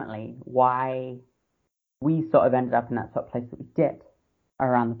ultimately why we sort of ended up in that sort of place that we did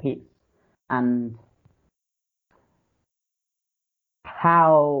around the piece. And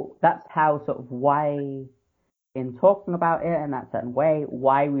that's how sort of why, in talking about it in that certain way,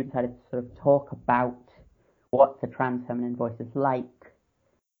 why we decided to sort of talk about what the trans feminine voice is like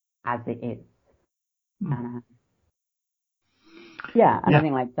as it is. And I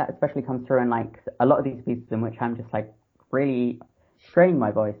think like that especially comes through in like a lot of these pieces in which I'm just like really straining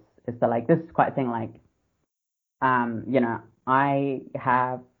my voice, is that like this is quite a thing like I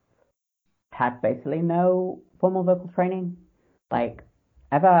have had basically no formal vocal training like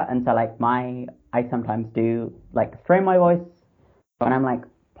ever, and so like I sometimes do like strain my voice when I'm like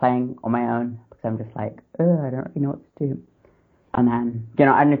playing on my own, because I'm just like, I don't really know what to do. And then I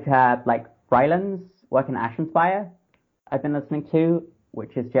don't know if you have like Ryland's work in Ashenspire I've been listening to,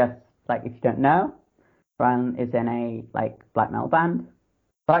 which is just like, if you don't know, Ryland is in a like black metal band.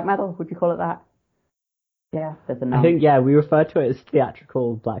 Black metal, would you call it that? Yeah, there's a name. I think, we refer to it as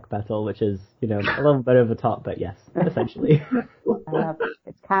theatrical black metal, which is, a little bit over the top, but yes, essentially.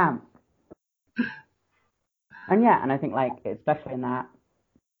 It's camp. And I think like, especially in that,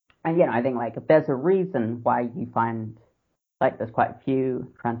 and I think like, if there's a reason why you find like there's quite a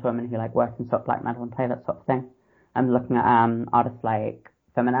few trans women who like work in sort of black metal and play that sort of thing. I'm looking at artists like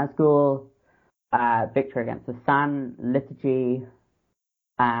Feminazgul, Victory Against the Sun, Liturgy.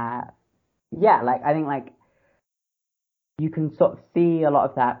 Like I think like you can sort of see a lot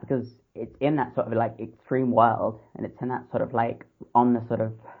of that because it's in that sort of like extreme world, and it's in that sort of like on the sort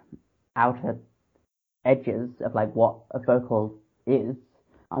of outer edges of like what a vocal is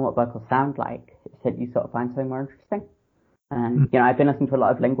and what vocals sound like. So you sort of find something more interesting. And I've been listening to a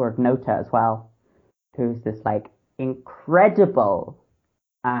lot of Lingua Ignota as well, who's this like incredible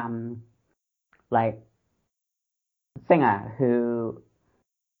like singer who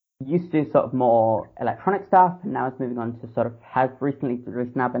used to do sort of more electronic stuff, and now is moving on to sort of has recently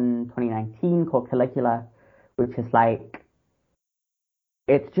released an album in 2019 called Caligula, which is like,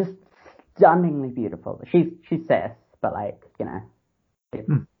 it's just stunningly beautiful. She's cis, but like, you know,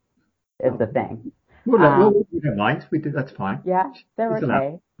 it's the thing. Well, we don't mind. We do. That's fine. Yeah, they're It's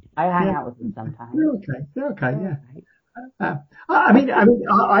okay. I hang Yeah. out with them sometimes. They're okay. Yeah. Right.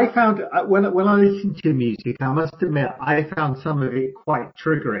 I found when I listen to music, I must admit, I found some of it quite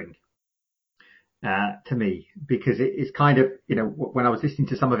triggering to me, because it's kind of, you know, when I was listening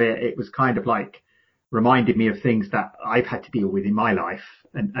to some of it, it was kind of like reminded me of things that I've had to deal with in my life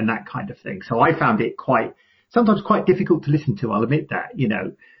and that kind of thing. So I found it sometimes quite difficult to listen to. I'll admit that, you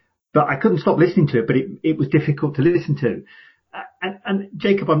know, but I couldn't stop listening to it, but it was difficult to listen to. And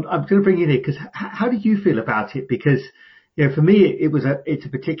Jacob, I'm going to bring you in here, because how did you feel about it? Because, you know, for me, it's a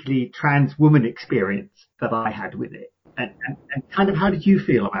particularly trans woman experience that I had with it. And kind of, how did you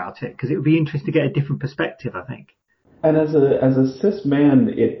feel about it? Because it would be interesting to get a different perspective, I think. And as a cis man,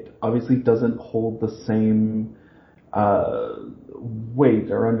 it obviously doesn't hold the same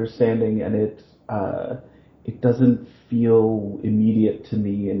weight or understanding, and it doesn't feel immediate to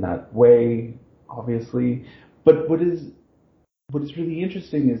me in that way, obviously. But what is really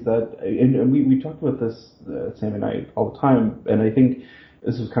interesting is that, and we talked about this, Sam and I, all the time, and I think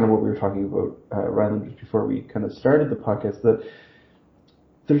this is kind of what we were talking about, Ryland, just before we kind of started the podcast, that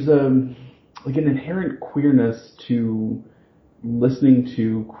there's like an inherent queerness to listening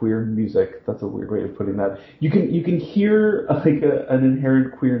to queer music. That's a weird way of putting that. You can hear like an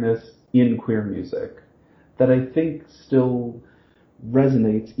inherent queerness in queer music that I think still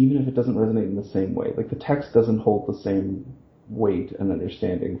resonates, even if it doesn't resonate in the same way. Like, the text doesn't hold the same weight and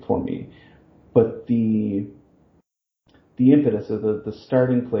understanding for me, but the impetus, or the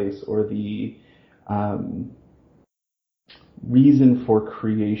starting place, or the reason for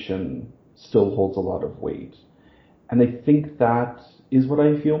creation still holds a lot of weight. And I think that is what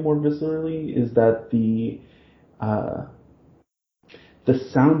I feel more viscerally, is that the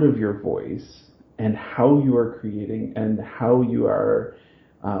sound of your voice and how you are creating and how you are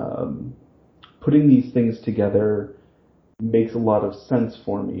putting these things together makes a lot of sense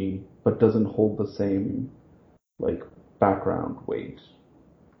for me, but doesn't hold the same like background weight.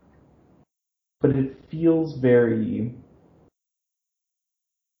 But it feels very,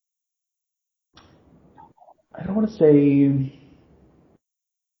 I don't want to say,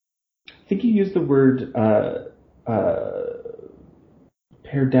 I think you used the word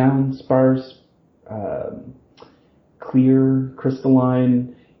pared down, sparse, clear,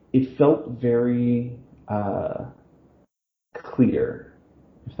 crystalline. It felt very clear,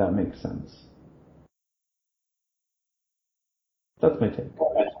 if that makes sense. That's my take.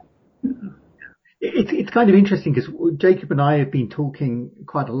 It's kind of interesting, because Jacob and I have been talking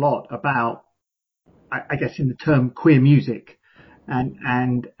quite a lot about, I guess, in the term queer music, and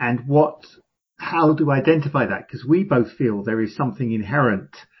how do we identify that? Because we both feel there is something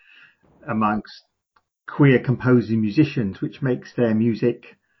inherent amongst queer composing musicians which makes their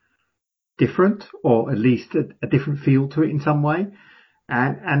music different, or at least a different feel to it in some way.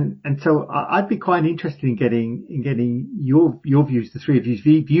 And so I'd be quite interested in getting your views, the three of you's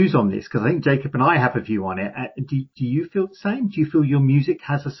views on this, because I think Jacob and I have a view on it. Do you feel the same? Do you feel your music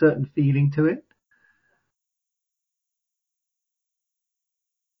has a certain feeling to it?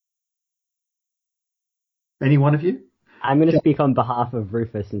 Any one of you? I'm going to speak on behalf of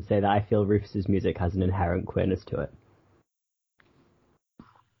Rufus and say that I feel Rufus's music has an inherent queerness to it.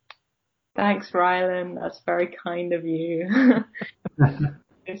 Thanks, Rylan. That's very kind of you.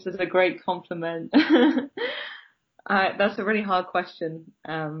 This is a great compliment. That's a really hard question.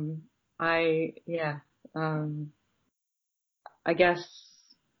 I guess,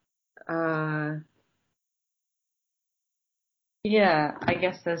 I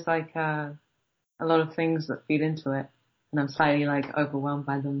guess there's like a lot of things that feed into it, and I'm slightly like overwhelmed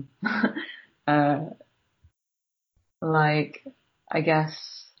by them. Like, I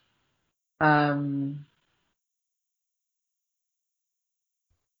guess,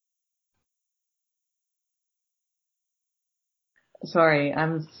 sorry,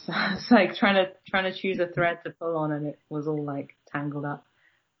 I'm like trying to choose a thread to pull on, and it was all like tangled up.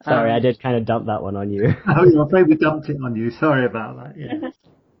 Sorry, I did kind of dump that one on you. Oh, I'm afraid we dumped it on you. Sorry about that. Yeah.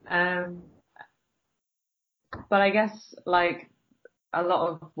 But I guess like a lot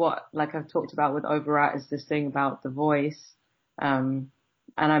of what like I've talked about with Overat is this thing about the voice, and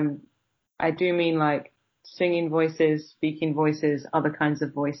I do mean like singing voices, speaking voices, other kinds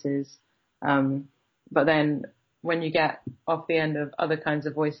of voices, but then when you get off the end of other kinds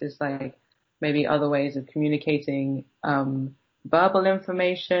of voices, like maybe other ways of communicating verbal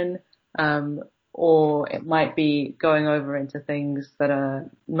information, or it might be going over into things that are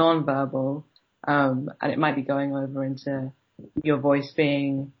non-verbal, and it might be going over into your voice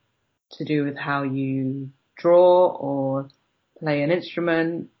being to do with how you draw or play an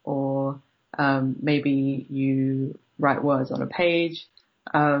instrument, or maybe you write words on a page,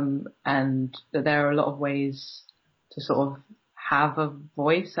 and that there are a lot of ways to sort of have a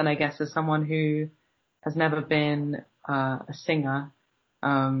voice. And I guess as someone who has never been a singer,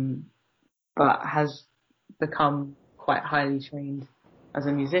 but has become quite highly trained as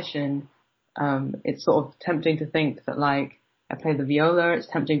a musician, it's sort of tempting to think that, like, I play the viola, it's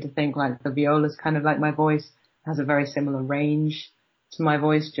tempting to think like the viola's kind of like my voice, has a very similar range to my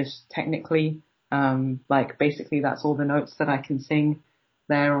voice, just technically. Like, basically that's all the notes that I can sing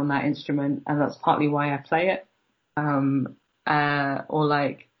there on that instrument, and that's partly why I play it. Or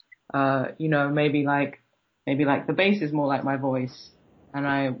like, maybe like the bass is more like my voice, and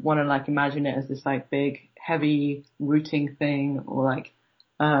I want to like imagine it as this like big, heavy, rooting thing, or like,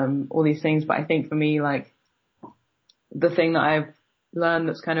 all these things. But I think for me, like, the thing that I've learned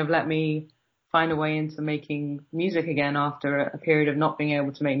that's kind of let me find a way into making music again after a period of not being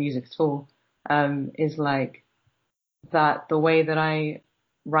able to make music at all, is like that the way that I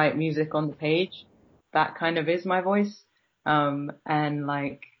write music on the page, that kind of is my voice. And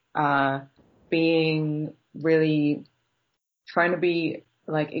like, being really trying to be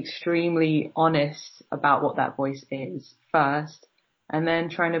like extremely honest about what that voice is first, and then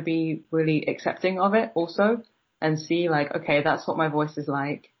trying to be really accepting of it also, and see like, okay, that's what my voice is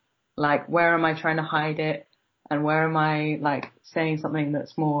like, where am I trying to hide it, and where am I like saying something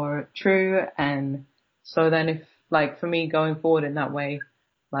that's more true. And so then if, like, for me going forward in that way,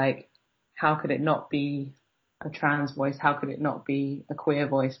 like, how could it not be a trans voice? How could it not be a queer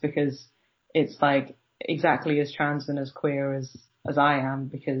voice? Because it's like exactly as trans and as queer as I am,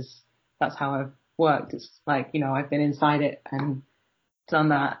 because that's how I've worked. It's like, I've been inside it and done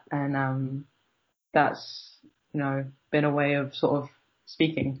that, and that's, been a way of sort of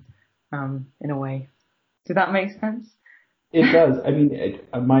speaking, in a way. Did that make sense? It does. I mean,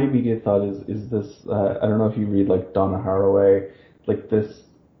 my immediate thought is this, I don't know if you read like Donna Haraway, like this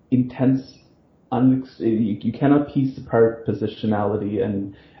intense, you cannot piece apart positionality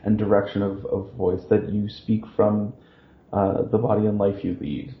and direction of voice, that you speak from the body and life you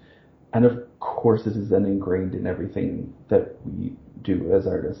lead. And of course it is then ingrained in everything that we do as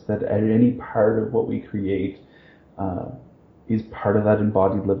artists, that any part of what we create is part of that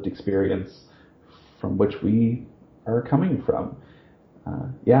embodied lived experience from which we are coming from.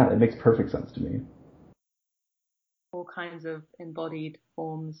 It makes perfect sense to me. All kinds of embodied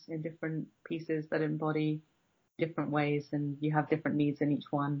forms in different pieces that embody different ways, and you have different needs in each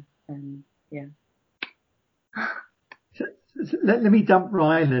one. And yeah. So let me dump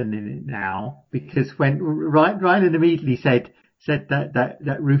Rylan in it now, because when Rylan immediately said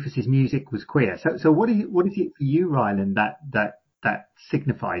that Rufus's music was queer. So what is it for you, Rylan, that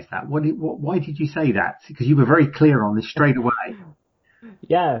signifies that? Why did you say that? Because you were very clear on this straight away.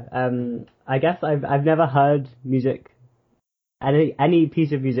 Yeah, I guess I've never heard music, any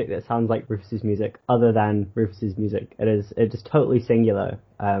piece of music that sounds like Rufus's music other than Rufus's music. It's just totally singular.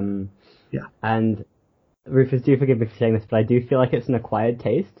 Yeah. And Rufus, do forgive me for saying this, but I do feel like it's an acquired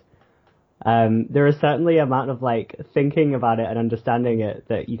taste. There is certainly an amount of like thinking about it and understanding it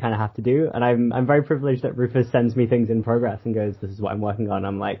that you kind of have to do. And I'm very privileged that Rufus sends me things in progress and goes, "This is what I'm working on."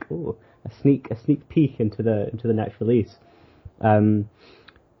 I'm like, "Ooh, a sneak peek into the next release."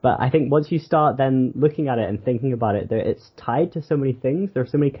 But I think once you start then looking at it and thinking about it, it's tied to so many things. There are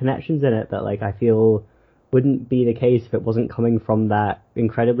so many connections in it that, like, I feel wouldn't be the case if it wasn't coming from that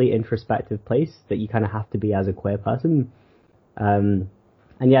incredibly introspective place that you kind of have to be as a queer person. And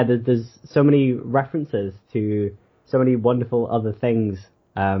yeah, there's so many references to so many wonderful other things.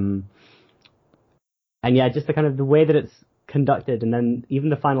 And yeah, just the kind of the way that it's conducted, and then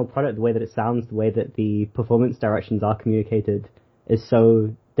even the final product, the way that it sounds, the way that the performance directions are communicated is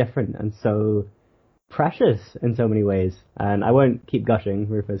so different and so precious in so many ways. And I won't keep gushing,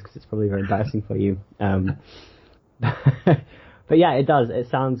 Rufus, because it's probably very embarrassing for you. But yeah, it does. It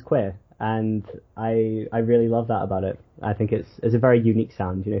sounds queer, and I really love that about it. I think it's a very unique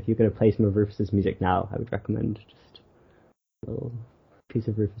sound. If you're going to play some of Rufus's music now, I would recommend just a little piece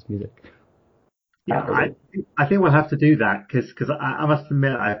of Rufus music. Yeah, I think we'll have to do that, because I must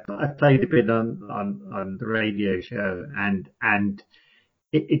admit I played a bit on the radio show, and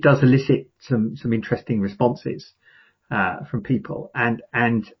it does elicit some interesting responses from people, and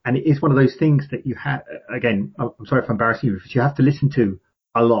it is one of those things that you have. Again, I'm sorry if I'm embarrassing you, but you have to listen to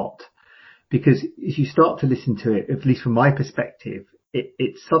a lot, because as you start to listen to it, at least from my perspective,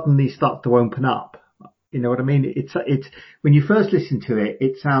 it suddenly starts to open up. You know what I mean? It's when you first listen to it,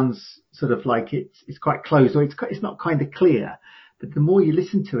 it sounds sort of like it's quite closed, or it's not kind of clear. But the more you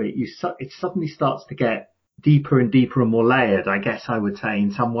listen to it, it suddenly starts to get deeper and deeper and more layered, I guess I would say,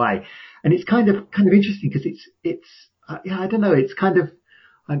 in some way. And it's kind of interesting because I don't know, it's kind of,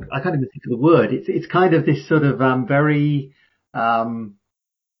 I can't even think of the word. It's kind of this sort of very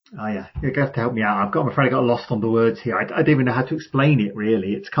oh yeah, you're going to have to help me out. I'm afraid I got lost on the words here. I don't even know how to explain it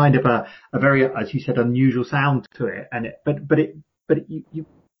really. It's kind of a very, as you said, unusual sound to it, and it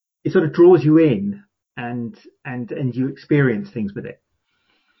sort of draws you in, and you experience things with it.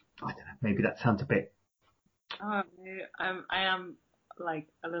 I don't know. Maybe that sounds a bit. Oh, I am like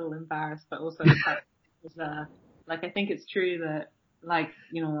a little embarrassed, but also like I think it's true that like,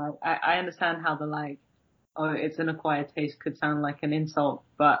 you know, I understand how the like, oh, it's an acquired taste could sound like an insult,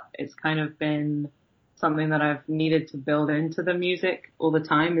 but it's kind of been something that I've needed to build into the music all the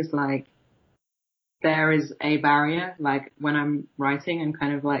time, is like, there is a barrier, like when I'm writing and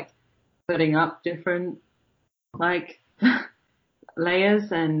kind of like putting up different like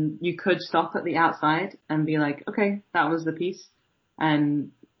layers, and you could stop at the outside and be like, okay, that was the piece.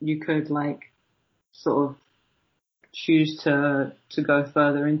 And you could like sort of choose to go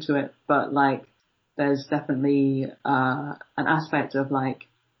further into it. But like, there's definitely an aspect of like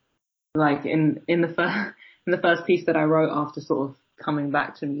in the first piece that I wrote after sort of coming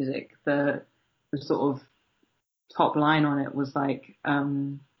back to music, the sort of top line on it was like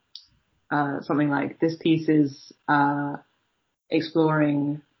something like, this piece is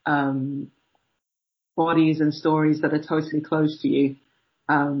exploring bodies and stories that are totally close to you,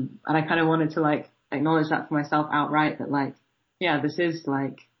 and I kind of wanted to like acknowledge that for myself outright, that like, yeah, this is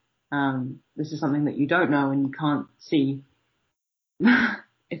like this is something that you don't know and you can't see,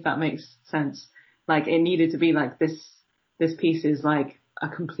 if that makes sense. Like, it needed to be like this piece is like a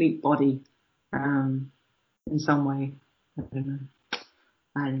complete body, in some way. I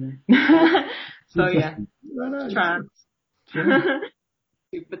don't know. So yeah, trans.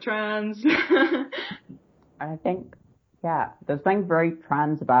 Super trans. I think, yeah, there's something very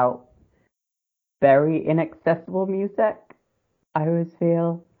trans about very inaccessible music. I always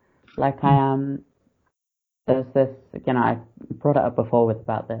feel like there's this, you know, I brought it up before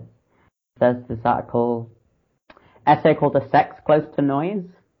about this. There's this essay called "A Sex Close to Noise"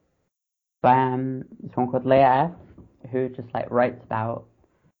 by someone called Leah F., who just like writes about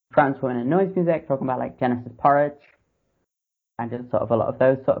trans women in noise music, talking about like Genesis Porridge, and just sort of a lot of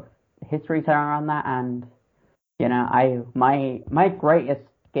those sort of histories around that. And, you know, my greatest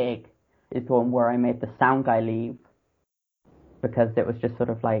gig is the one where I made the sound guy leave, because it was just sort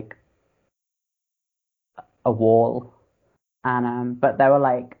of like a wall. And but there were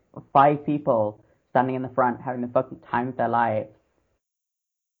like 5 people standing in the front having the fucking time of their lives.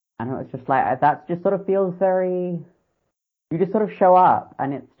 And it was just like, that just sort of feels very, you just sort of show up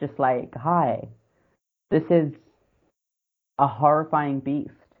and it's just like, hi, this is a horrifying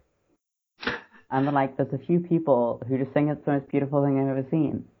beast. And then like, there's a few people who just think it's the most beautiful thing I've ever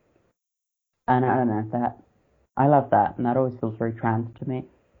seen. And I don't know, I love that, and that always feels very trans to me.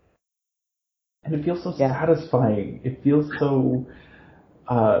 And it feels so satisfying. It feels so.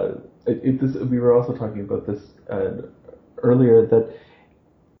 We were also talking about this earlier, that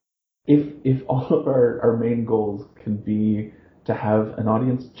if all of our main goals can be to have an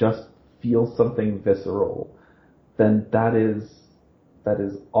audience just feel something visceral, then that is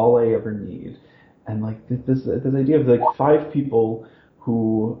all I ever need. And like this idea of like 5 people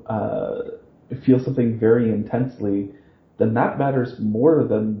who feel something very intensely, then that matters more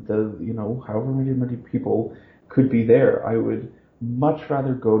than the, you know, however many people could be there. I would much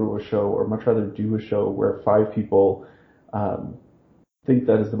rather go to a show, or much rather do a show where 5 people think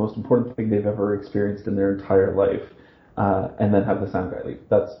that is the most important thing they've ever experienced in their entire life, and then have the sound guy leave.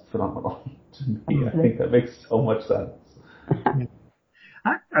 That's phenomenal to me. I think that makes so much sense.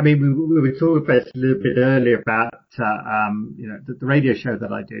 I mean, we were talking about this a little bit earlier about, you know, the radio show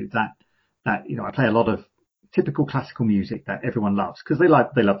that I do, that, you know, I play a lot of typical classical music that everyone loves, because they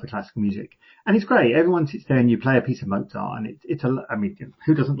love the classical music. And it's great. Everyone sits there and you play a piece of Mozart, and I mean,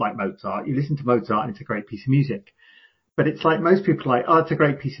 who doesn't like Mozart? You listen to Mozart and it's a great piece of music. But it's like, most people are like, oh, it's a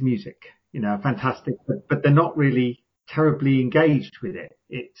great piece of music, you know, fantastic. But they're not really terribly engaged with it.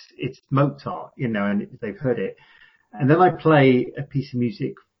 It's Mozart, you know, and they've heard it. And then I play a piece of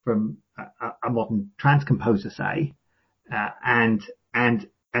music from a modern trance composer, say, and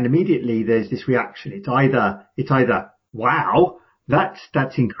immediately there's this reaction. It's either wow,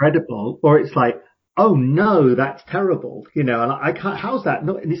 that's incredible, or it's like, oh no, that's terrible, you know. And I can't. How's that?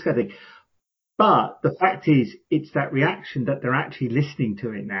 Not in this kind of thing. But the fact is, it's that reaction that they're actually listening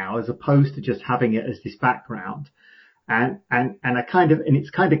to it now, as opposed to just having it as this background. And it's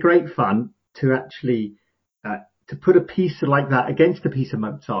kind of great fun to actually, to put a piece like that against a piece of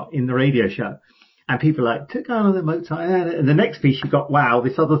Mozart in the radio show. And people are like, took on the Mozart, and the next piece you've got, wow,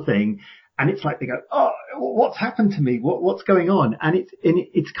 this other thing. And it's like they go, oh, what's happened to me? What's going on? And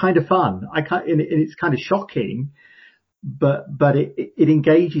it's kind of fun. It's kind of shocking, but it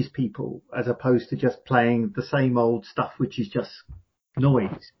engages people as opposed to just playing the same old stuff, which is just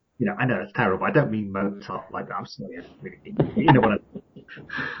noise. You know, I know it's terrible. I don't mean Mozart like that. I'm sorry. You know what I mean.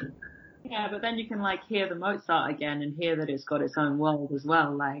 Yeah, but then you can like hear the Mozart again and hear that it's got its own world as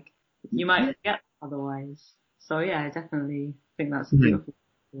well. Like you might forget otherwise. So yeah, I definitely think that's a beautiful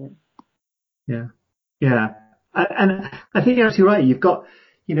thing. Yeah. Yeah. And I think you're absolutely right. You've got,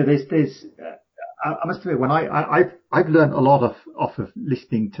 you know, there's, I must admit, when I've learned a lot off of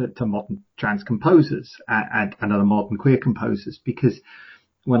listening to modern trans composers and other modern queer composers, because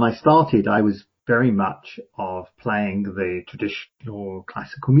when I started, I was very much of playing the traditional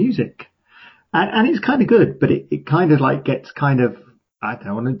classical music. And it's kind of good, but it kind of like gets kind of, I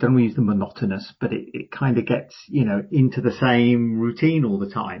don't want to use the monotonous, but it kind of gets, you know, into the same routine all the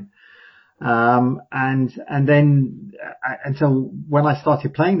time. And so when I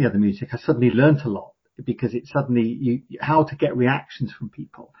started playing the other music, I suddenly learnt a lot, because it suddenly, how to get reactions from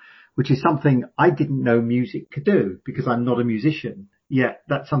people, which is something I didn't know music could do, because I'm not a musician. Yet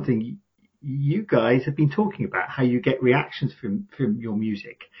that's something you guys have been talking about, how you get reactions from your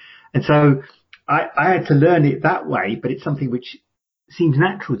music. And so I had to learn it that way, but it's something which seems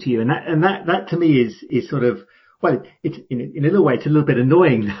natural to you. And that to me is sort of, well, it's in a little way, it's a little bit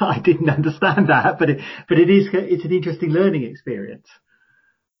annoying that I didn't understand that, but it's an interesting learning experience.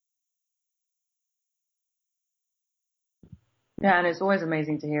 Yeah, and it's always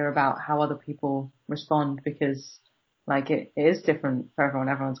amazing to hear about how other people respond, because like it is different for everyone.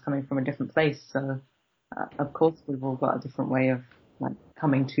 Everyone's coming from a different place. So of course we've all got a different way of like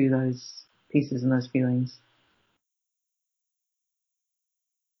coming to those pieces and those feelings.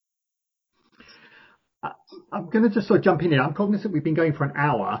 I'm going to just sort of jump in here. I'm cognizant we've been going for an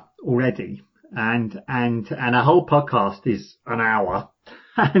hour already, and our whole podcast is an hour,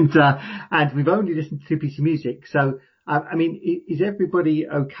 and we've only listened to 2 pieces of music. So, I mean, is everybody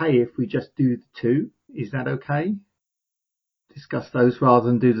okay if we just do the 2? Is that okay? Discuss those rather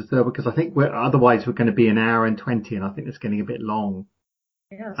than do the third, because I think otherwise we're going to be an hour and 20, and I think it's getting a bit long.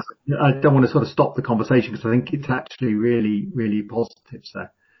 Yes. I don't want to sort of stop the conversation, because I think it's actually really, really positive. So.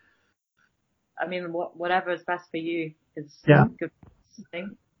 I mean, whatever is best for you is a good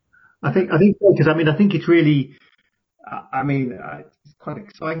thing. I think because I think it's really, it's quite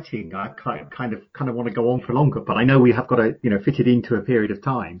exciting. I kind of want to go on for longer, but I know we have got to, you know, fit it into a period of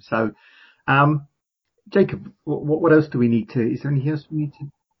time. So, Jacob, what else do we need to? Is there anything else we need to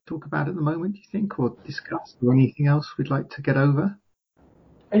talk about at the moment, do you think, or discuss, or anything else we'd like to get over?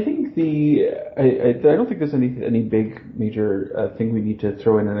 I think I don't think there's any big major thing we need to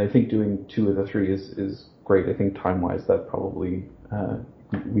throw in, and I think doing 2 of the 3 is great. I think time-wise that probably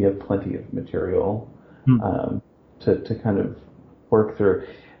we have plenty of material to kind of work through.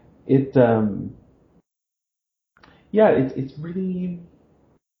 It's really,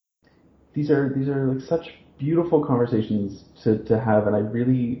 these are like such beautiful conversations to have, and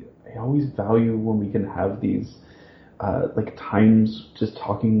I always value when we can have these like times just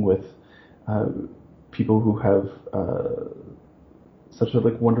talking with people who have such a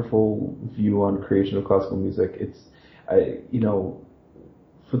like wonderful view on creation of classical music. It's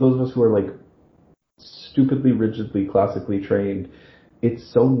for those of us who are like stupidly rigidly classically trained, it's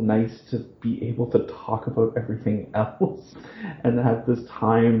so nice to be able to talk about everything else and have this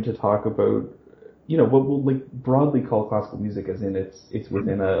time to talk about, you know, what we'll like broadly call classical music, as in it's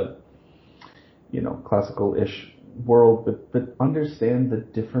within a, you know, classical-ish world, but understand the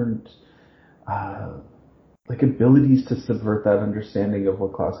different like abilities to subvert that understanding of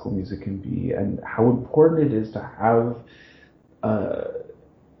what classical music can be, and how important it is to have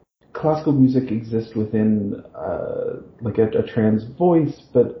classical music exist within like a trans voice,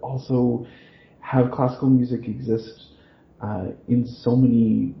 but also have classical music exist in so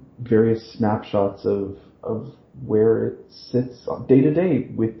many various snapshots of where it sits day to day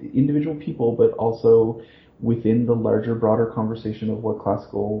with individual people, but also within the larger, broader conversation of what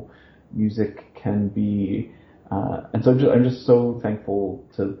classical music can be. And so I'm just so thankful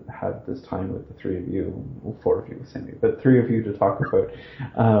to have this time with the 3 of you, well, 4 of you with Sammy, but 3 of you to talk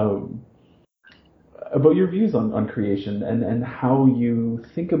about your views on creation and how you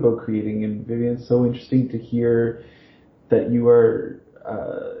think about creating. And Vivian, it's so interesting to hear that you are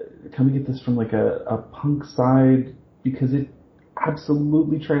coming at this from like a punk side, because it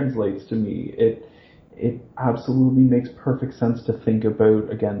absolutely translates to me. It absolutely makes perfect sense to think about,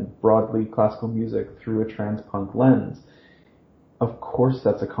 again, broadly classical music through a trans-punk lens. Of course,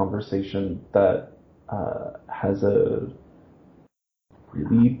 that's a conversation that has a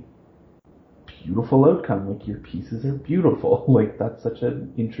really beautiful outcome. Like, your pieces are beautiful. Like, that's such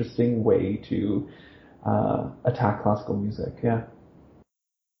an interesting way to attack classical music. Yeah.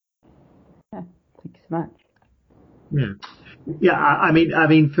 Yeah, thank you so much. Yeah. I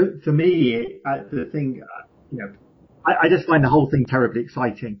mean, for me, the thing, I just find the whole thing terribly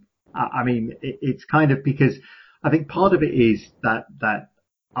exciting. I mean, it's kind of because I think part of it is that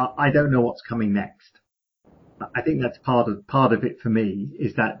I don't know what's coming next. I think that's part of it for me,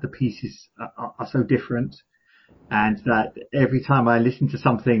 is that the pieces are so different, and that every time I listen to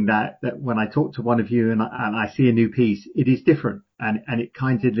something, that when I talk to one of you and I see a new piece, it is different, and it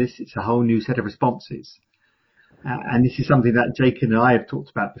kind of elicits a whole new set of responses. And this is something that Jake and I have talked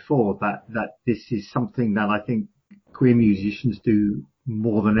about before, that this is something that I think queer musicians do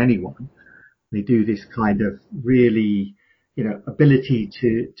more than anyone. They do this kind of really, ability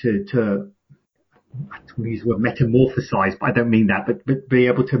to I don't use the word metamorphosize, but I don't mean that, but be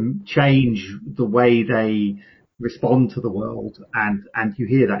able to change the way they respond to the world, and you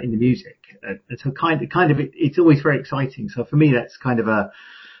hear that in the music. And so kind of it's always very exciting. So for me, that's kind of as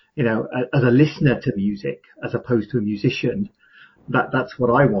a listener to music, as opposed to a musician, that's what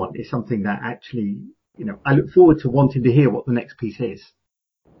I want, is something that actually, I look forward to wanting to hear what the next piece is.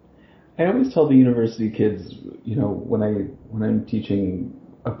 I always tell the university kids, when I'm teaching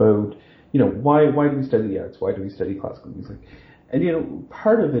about, why do we study the arts? Why do we study classical music? And,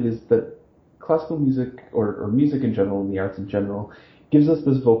 part of it is that classical music, or music in general, and the arts in general, gives us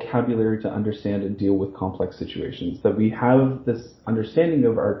this vocabulary to understand and deal with complex situations, that we have this understanding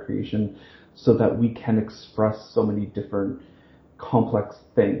of art creation so that we can express so many different complex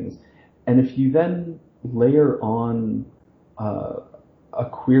things. And if you then layer on a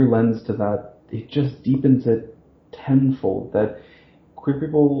queer lens to that, it just deepens it tenfold, that queer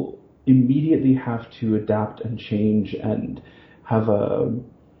people immediately have to adapt and change and have a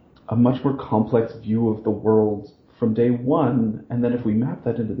much more complex view of the world from day one. And then if we map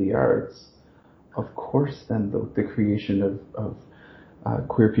that into the arts, of course, then the creation of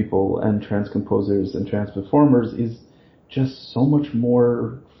queer people and trans composers and trans performers is just so much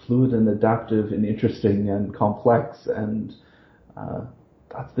more fluid and adaptive and interesting and complex, and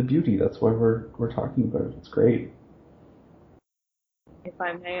that's the beauty. That's why we're talking about it. It's great. If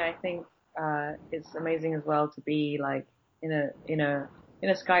I may, I think it's amazing as well to be like in a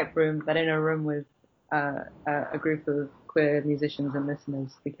Skype room, but in a room with a group of queer musicians and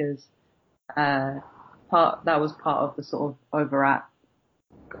listeners, because that was part of the sort of overall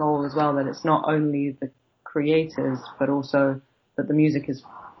goal as well, that it's not only the creators, but also that the music is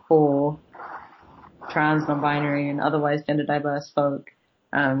for trans, non-binary, and otherwise gender diverse folk,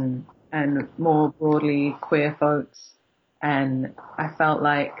 and more broadly queer folks. And I felt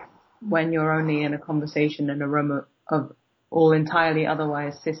like when you're only in a conversation in a room of all entirely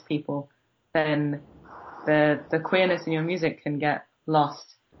otherwise cis people, then the queerness in your music can get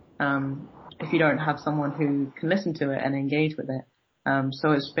lost if you don't have someone who can listen to it and engage with it.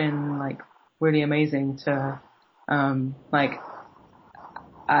 So it's been like really amazing to have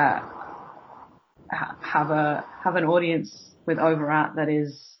an audience with Overat that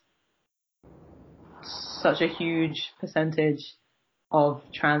is such a huge percentage of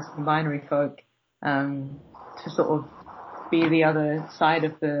trans and binary folk, to sort of be the other side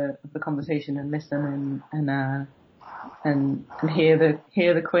of the conversation and listen and hear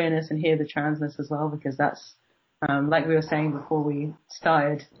the queerness and hear the transness as well, because that's like we were saying before we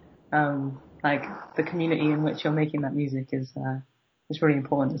started, like the community in which you're making that music is really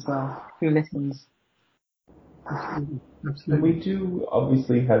important as well. Who listens? And we do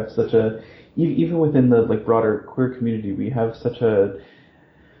obviously have such a, even within the broader queer community, we have such a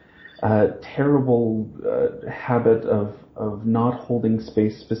terrible habit of not holding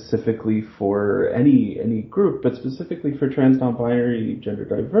space specifically for any group, but specifically for trans, non-binary, gender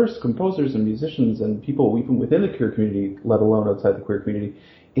diverse composers and musicians and people even within the queer community, let alone outside the queer community.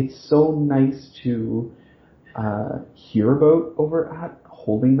 It's so nice to hear about Overat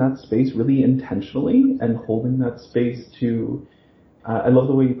holding that space really intentionally, and holding that space to, I love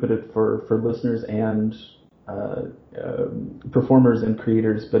the way you put it, for listeners and performers and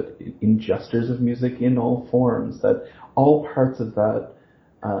creators, but ingesters of music in all forms, that all parts of that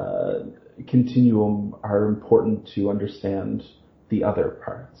continuum are important to understand the other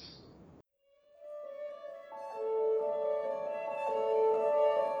parts.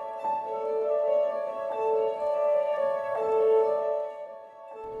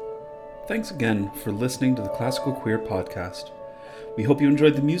 Thanks again for listening to the Classical Queer podcast. We hope you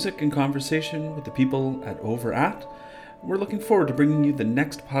enjoyed the music and conversation with the people at Over At. We're looking forward to bringing you the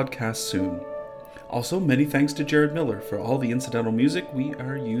next podcast soon. Also, many thanks to Jared Miller for all the incidental music we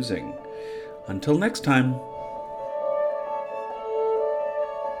are using. Until next time.